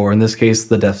evil, or in this case,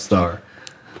 the Death Star,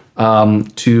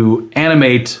 to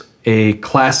animate a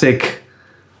classic...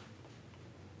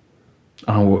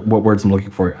 I don't know what words I'm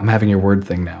looking for. I'm having your word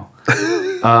thing now.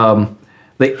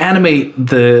 They animate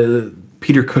the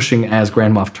Peter Cushing as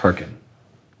Grand Moff Tarkin.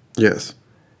 Yes.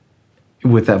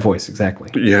 With that voice, exactly.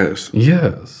 Yes.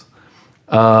 Yes.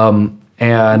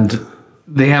 And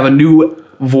they have a new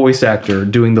voice actor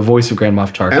doing the voice of Grand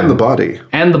Moff Tarkin. And the body.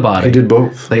 And the body. They did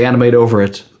both. They animate over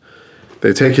it.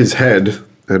 They take his head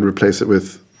and replace it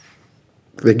with...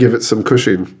 They give it some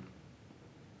Cushing.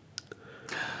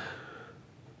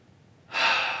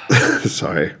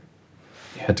 Sorry.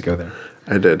 You had to go there.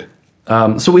 I did.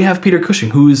 So we have Peter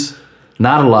Cushing, who's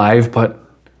not alive, but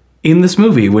in this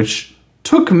movie, which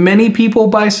took many people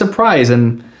by surprise,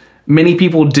 and many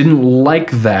people didn't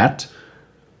like that.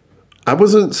 I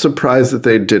wasn't surprised that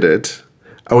they did it.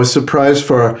 I was surprised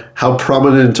for how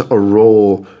prominent a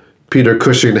role Peter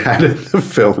Cushing had in the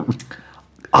film.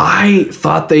 I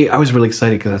was really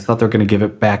excited because I thought they were going to give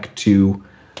it back to,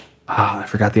 I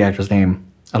forgot the actor's name.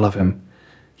 I love him.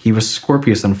 He was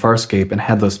Scorpius on Farscape and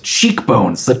had those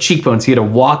cheekbones. The cheekbones. He had a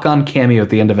walk-on cameo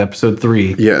at the end of episode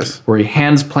 3. Yes. Where he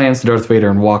hands plans to Darth Vader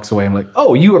and walks away. I'm like,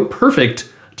 oh, you are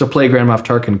perfect to play Grand Moff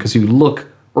Tarkin because you look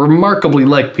remarkably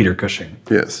like Peter Cushing.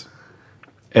 Yes.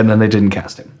 And then they didn't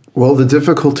cast him. Well, the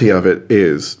difficulty of it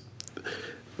is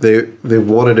they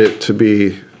wanted it to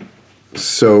be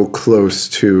so close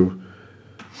to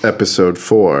episode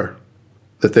 4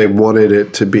 that they wanted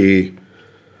it to be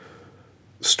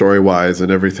story-wise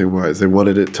and everything-wise. They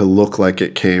wanted it to look like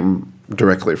it came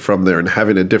directly from there, and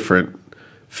having a different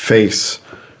face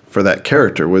for that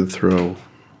character would throw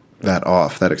that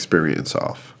off, that experience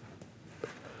off.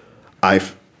 I'm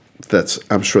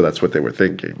sure that's what they were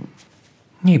thinking.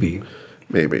 Maybe.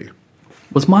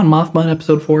 Was Mon Mothma in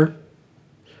episode 4?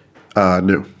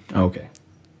 No. Oh, okay.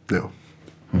 No.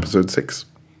 Episode 6.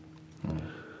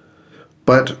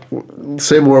 But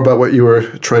say more about what you were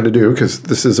trying to do, because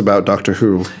this is about Doctor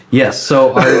Who. Yes,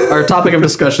 so our topic of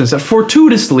discussion is that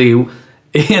fortuitously,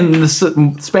 in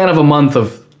the span of a month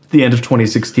of the end of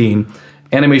 2016,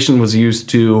 animation was used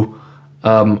to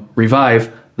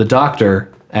revive the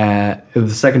Doctor, the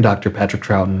second Doctor, Patrick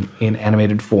Troughton, in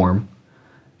animated form,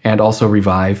 and also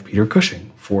revive Peter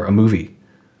Cushing for a movie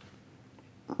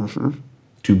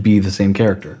to be the same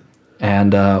character.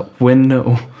 And when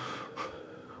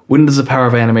does the power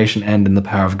of animation end and the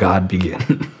power of God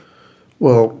begin?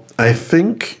 Well, I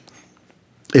think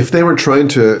if they were trying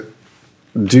to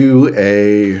do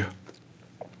the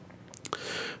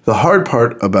hard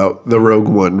part about the Rogue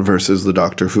One versus the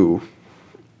Doctor Who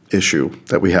issue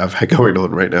that we have going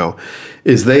on right now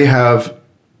is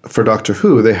for Doctor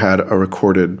Who, they had a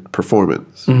recorded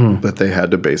performance that they had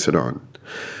to base it on.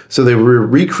 So they were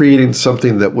recreating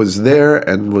something that was there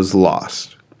and was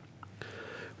lost.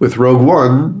 With Rogue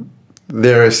One,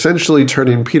 they're essentially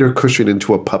turning Peter Cushing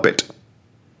into a puppet.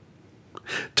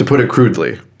 To put it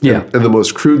crudely. Yeah. In the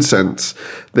most crude sense,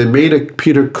 they made a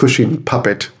Peter Cushing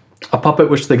puppet. A puppet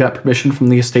which they got permission from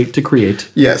the estate to create.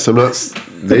 Yes,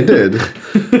 they did.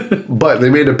 But they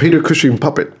made a Peter Cushing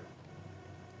puppet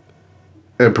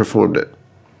and performed it.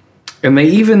 And they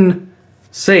even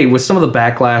say, with some of the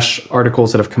backlash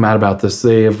articles that have come out about this,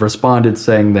 they have responded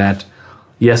saying that,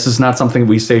 yes, it's not something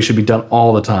we say should be done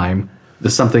all the time.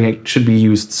 This is something that should be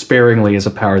used sparingly as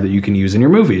a power that you can use in your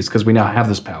movies, because we now have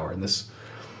this power. And this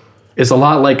is a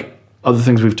lot like other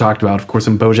things we've talked about. Of course,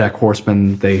 in BoJack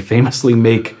Horseman, they famously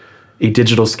make a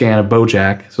digital scan of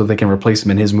BoJack so they can replace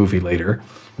him in his movie later.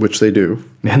 Which they do.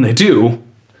 And they do.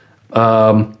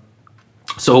 How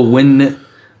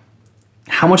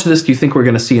much of this do you think we're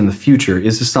going to see in the future?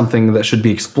 Is this something that should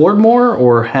be explored more,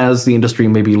 or has the industry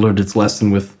maybe learned its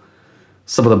lesson with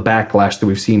some of the backlash that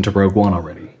we've seen to Rogue One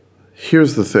already?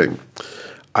 Here's the thing.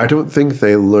 I don't think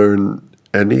they learn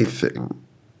anything,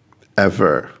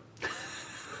 ever.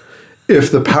 If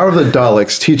the power of the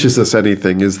Daleks teaches us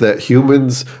anything, is that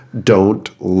humans don't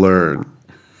learn.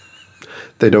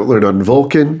 They don't learn on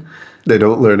Vulcan. They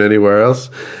don't learn anywhere else.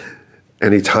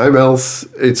 Anytime else,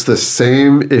 it's the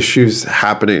same issues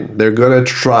happening. They're going to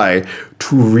try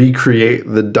to recreate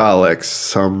the Daleks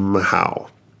somehow.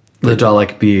 The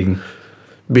Dalek being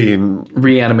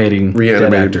reanimating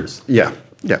dead actors. Yeah.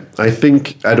 I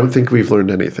don't think we've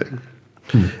learned anything.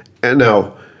 And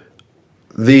now,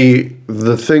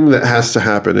 the thing that has to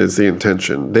happen is the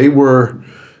intention.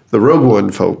 The Rogue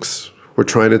One folks were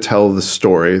trying to tell the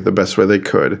story the best way they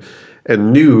could,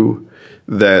 and knew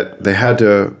that they had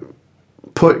to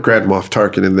put Grand Moff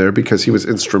Tarkin in there because he was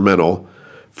instrumental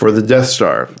for the Death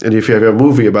Star. And if you have a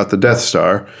movie about the Death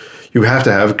Star, you have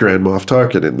to have Grand Moff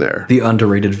Tarkin in there. The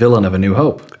underrated villain of A New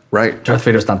Hope. Right. Darth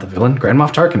Vader's not the villain. Grand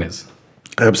Moff Tarkin is.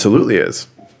 Absolutely is.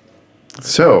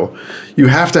 So you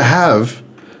have to have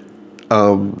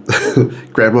Grand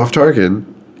Moff Tarkin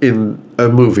in a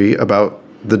movie about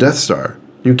the Death Star.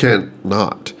 You can't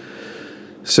not.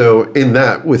 So in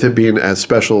that, with it being as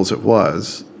special as it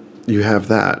was, you have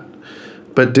that.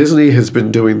 But Disney has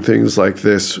been doing things like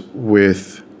this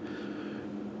with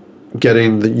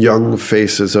getting the young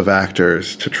faces of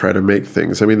actors to try to make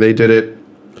things. I mean, they did it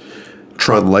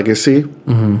Tron Legacy,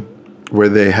 where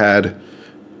they had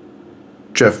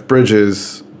Jeff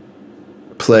Bridges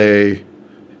play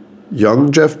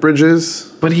young Jeff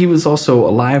Bridges. But he was also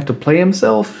alive to play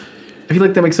himself. I feel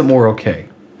like that makes it more okay.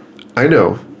 I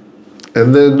know.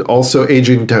 And then also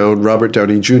aging down Robert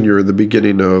Downey Jr. in the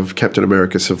beginning of Captain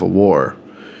America Civil War,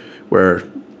 where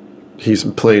he's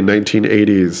playing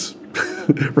 1980s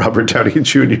Robert Downey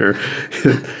Jr.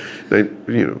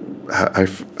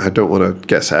 I don't want to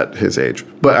guess at his age,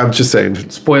 but I'm just saying.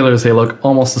 Spoilers, they look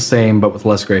almost the same, but with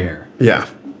less gray hair. Yeah,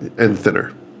 and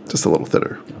thinner. Just a little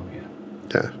thinner. Oh, yeah.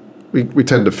 Yeah. We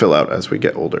tend to fill out as we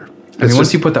get older. I mean,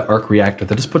 once you put the arc reactor,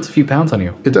 that just puts a few pounds on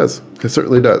you. It does. It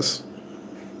certainly does.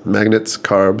 Magnets,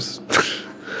 carbs,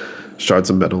 shards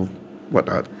of metal,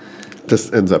 whatnot.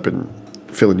 Just ends up in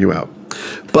filling you out.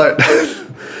 But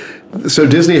so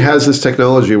Disney has this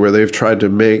technology where they've tried to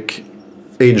make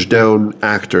aged down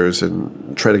actors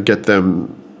and try to get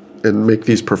them and make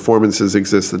these performances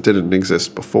exist that didn't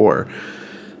exist before.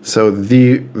 So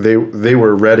they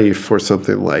were ready for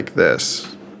something like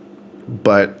this.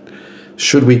 But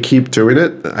should we keep doing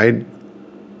it?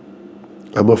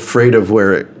 I'm afraid of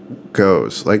where it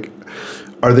goes. Like,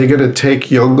 are they going to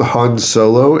take young Han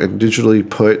Solo and digitally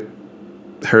put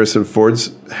Harrison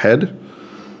Ford's head?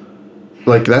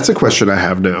 Like, that's a question I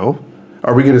have now.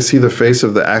 Are we going to see the face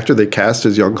of the actor they cast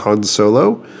as young Han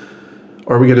Solo?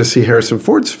 Or are we going to see Harrison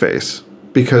Ford's face?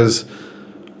 Because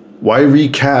why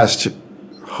recast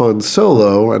Han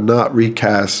Solo and not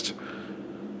recast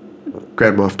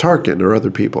Grand Moff Tarkin or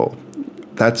other people?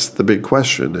 That's the big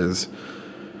question is...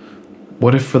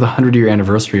 What if for the 100-year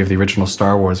anniversary of the original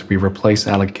Star Wars, we replace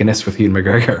Alec Guinness with Ewan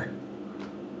McGregor?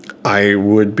 I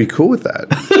would be cool with that.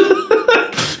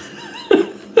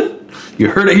 You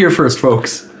heard it here first,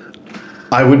 folks.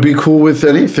 I would be cool with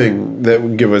anything that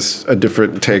would give us a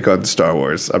different take on Star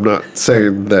Wars. I'm not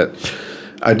saying that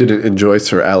I didn't enjoy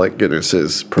Sir Alec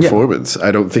Guinness's performance. Yeah.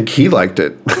 I don't think he liked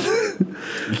it.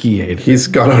 He hated it. He's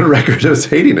gone on record as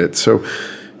hating it. So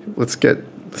let's get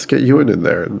Ewan in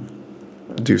there and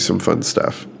do some fun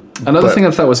stuff. Another thing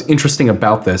I thought was interesting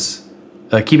about this,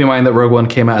 keep in mind that Rogue One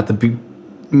came out at the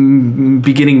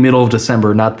beginning, middle of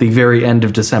December, not the very end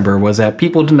of December, was that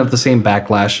people didn't have the same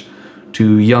backlash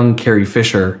to young Carrie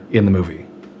Fisher in the movie.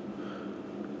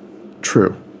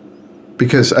 True.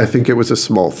 Because I think it was a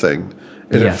small thing,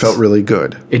 and Yes. it felt really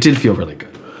good. It did feel really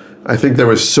good. I think there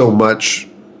was so much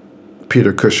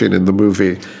Peter Cushing in the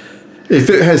movie. If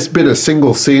it has been a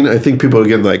single scene, I think people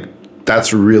again like,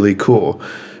 that's really cool.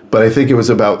 But I think it was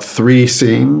about 3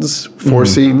 scenes, 4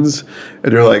 scenes,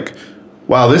 and you're like,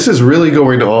 wow, this is really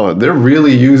going on. They're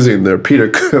really using their Peter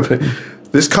Cushing.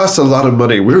 This costs a lot of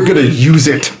money. We're going to use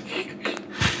it.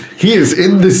 He is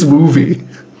in this movie.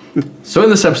 So in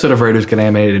this episode of Writers Get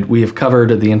Animated, we have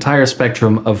covered the entire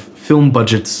spectrum of film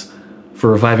budgets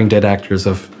for reviving dead actors,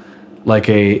 of like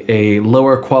a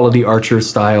lower quality Archer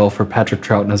style for Patrick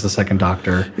Troughton as the second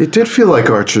Doctor. It did feel like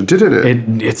Archer, didn't it?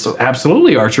 It's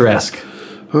absolutely Archer-esque.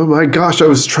 Oh my gosh, I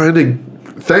was trying to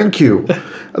thank you.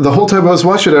 The whole time I was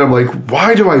watching it, I'm like,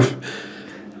 why do I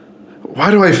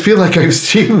feel like I've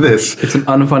seen this? It's an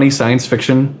unfunny science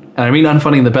fiction, and I mean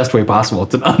unfunny in the best way possible.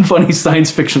 It's an unfunny science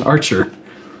fiction Archer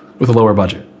with a lower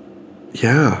budget.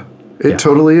 Yeah, it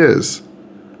totally is.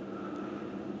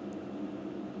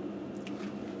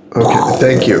 Okay,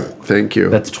 thank you.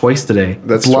 That's twice today.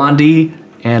 That's Blondie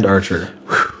and Archer.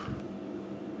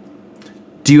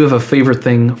 Do you have a favorite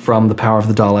thing from The Power of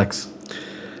the Daleks?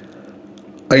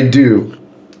 I do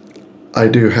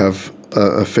have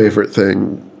a favorite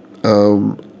thing.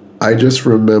 I just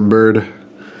remembered.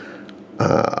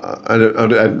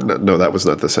 No, that was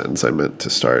not the sentence I meant to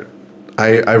start.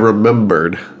 I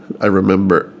remember.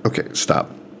 Okay, stop.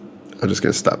 I'm just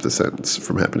going to stop the sentence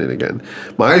from happening again.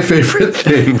 My favorite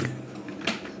thing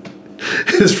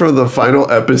is from the final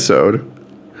episode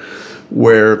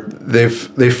where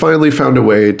they finally found a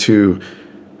way to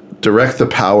direct the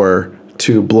power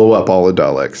to blow up all the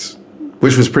Daleks,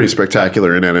 which was pretty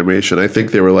spectacular in animation. I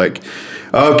think they were like,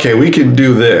 okay, we can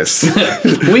do this.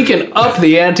 We can up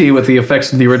the ante with the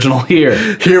effects of the original here.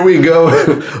 Here we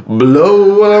go.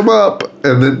 Blow them up.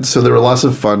 And then, so there were lots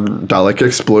of fun Dalek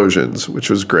explosions, which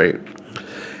was great.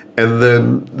 And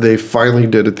then they finally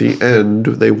did at the end,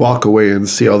 they walk away and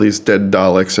see all these dead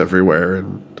Daleks everywhere.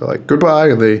 And they're like, goodbye.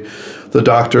 And the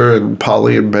Doctor and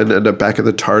Polly and Ben end up back in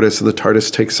the TARDIS, and the TARDIS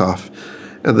takes off.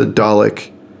 And the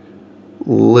Dalek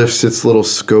lifts its little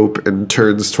scope and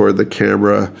turns toward the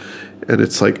camera. And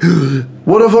it's like,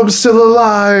 one of them's still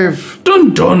alive.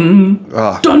 Dun dun.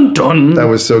 Dun dun. That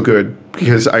was so good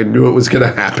because I knew it was going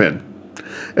to happen.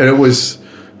 And it was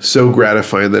so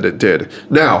gratifying that it did.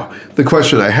 Now, the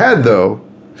question I had, though,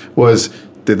 was,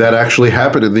 did that actually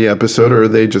happen in the episode, or are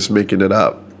they just making it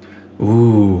up?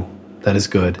 Ooh, that is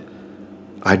good.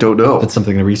 I don't know. That's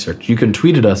something to research. You can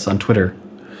tweet at us on Twitter.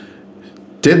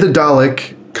 Did the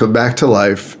Dalek come back to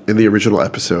life in the original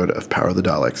episode of Power of the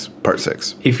Daleks, Part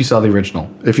 6? If you saw the original.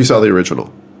 If you saw the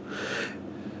original.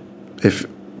 If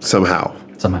somehow.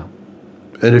 Somehow.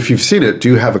 And if you've seen it, do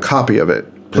you have a copy of it?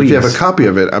 Please. If you have a copy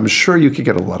of it, I'm sure you could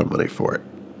get a lot of money for it.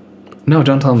 No,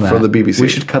 don't tell them that. From the BBC. We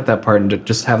should cut that part and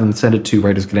just have them send it to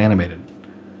Writers Get Animated.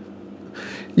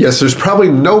 Yes, there's probably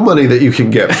no money that you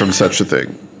can get from such a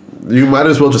thing. You might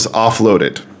as well just offload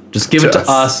it. Just give it to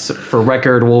us for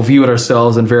record. We'll view it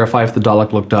ourselves and verify if the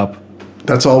Dalek looked up.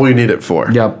 That's all we need it for.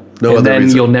 Yep. No and other then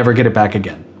reason. you'll never get it back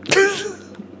again.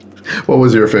 What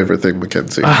was your favorite thing,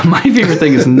 Mackenzie? My favorite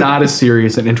thing is not as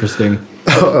serious and interesting.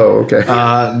 Oh, okay.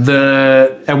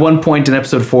 At one point in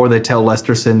episode 4, they tell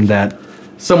Lesterson that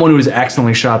someone who was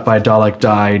accidentally shot by a Dalek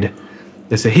died.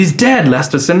 They say, he's dead,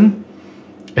 Lesterson.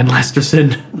 And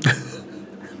Lesterson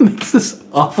makes this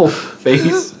awful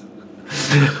face.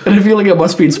 And I feel like it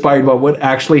must be inspired by what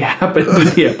actually happened in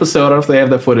the episode. I don't know if they have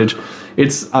that footage.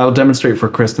 I'll demonstrate for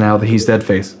Chris now the he's dead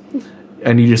face.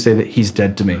 And you just say that he's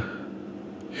dead to me.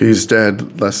 He's dead,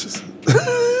 Lesterson.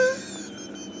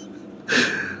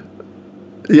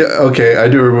 Yeah, okay, I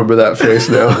do remember that face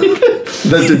now.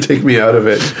 That did take me out of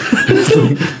it.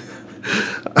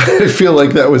 I feel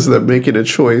like that was them making a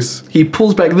choice. He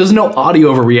pulls back. There's no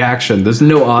audio of a reaction. There's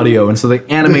no audio. And so they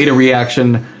animate a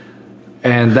reaction.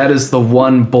 And that is the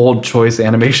one bold choice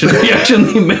animation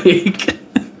reaction they make.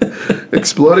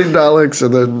 Exploding Daleks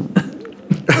and then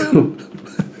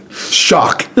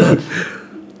shock.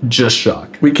 Just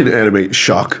shock. We can animate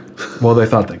shock. Well, they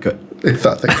thought they could. They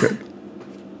thought they could.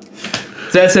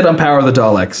 So that's it on Power of the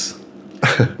Daleks.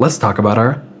 Let's talk about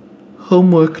our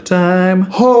homework time.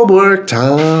 Homework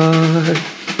time.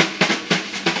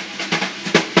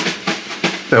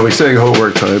 Now, we saying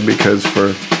homework time because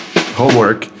for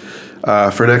homework,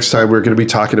 for next time, we're going to be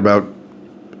talking about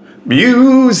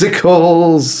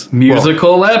musicals.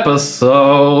 Musical episodes.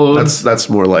 Well, that's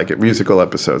more like it. Musical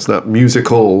episodes, not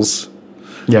musicals.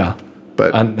 Yeah.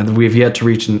 But and we've yet to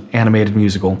reach an animated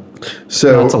musical.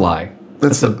 So that's a lie.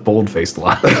 That's a bold-faced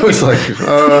lie. I was like,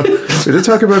 we did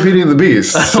talk about Beauty and the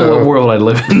Beast. So, what world I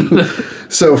live in.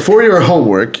 So for your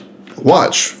homework,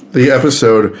 watch the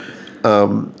episode,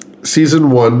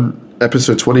 Season 1,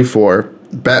 Episode 24,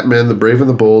 Batman, the Brave and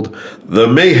the Bold, The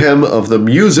Mayhem of the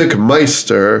Music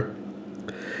Meister.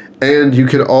 And you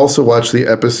can also watch the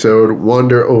episode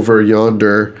Wander Over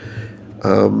Yonder.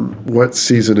 What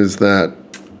season is that?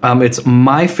 It's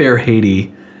My Fair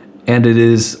Haiti, and it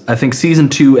is, I think, Season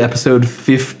 2, Episode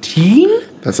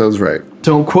 15? That sounds right.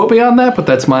 Don't quote me on that, but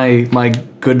that's my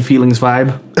good feelings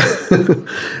vibe.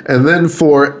 And then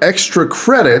for extra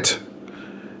credit,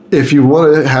 if you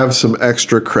want to have some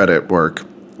extra credit work,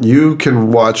 you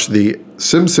can watch the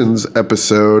Simpsons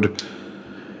episode.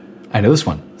 I know this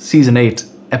one. Season 8,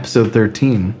 Episode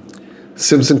 13.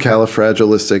 Simpson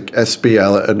califragilistic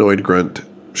espiala grunt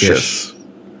shish.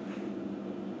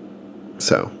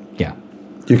 So, yeah.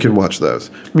 You can watch those.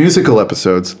 Musical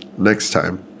episodes next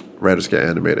time. Writers Get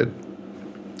Animated.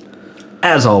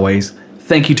 As always,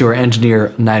 thank you to our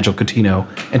engineer, Nigel Coutinho,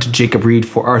 and to Jacob Reed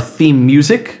for our theme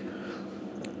music.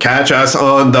 Catch us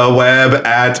on the web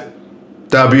at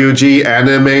WG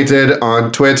Animated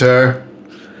on Twitter,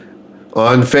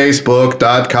 on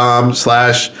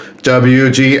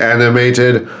Facebook.com/WG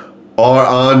Animated, or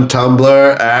on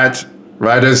Tumblr at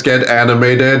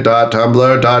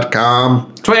writersgetanimated.tumblr.com.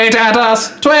 Tweet at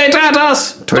us! Tweet at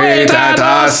us! Tweet at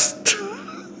us!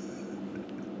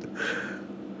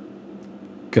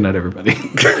 Good night, everybody.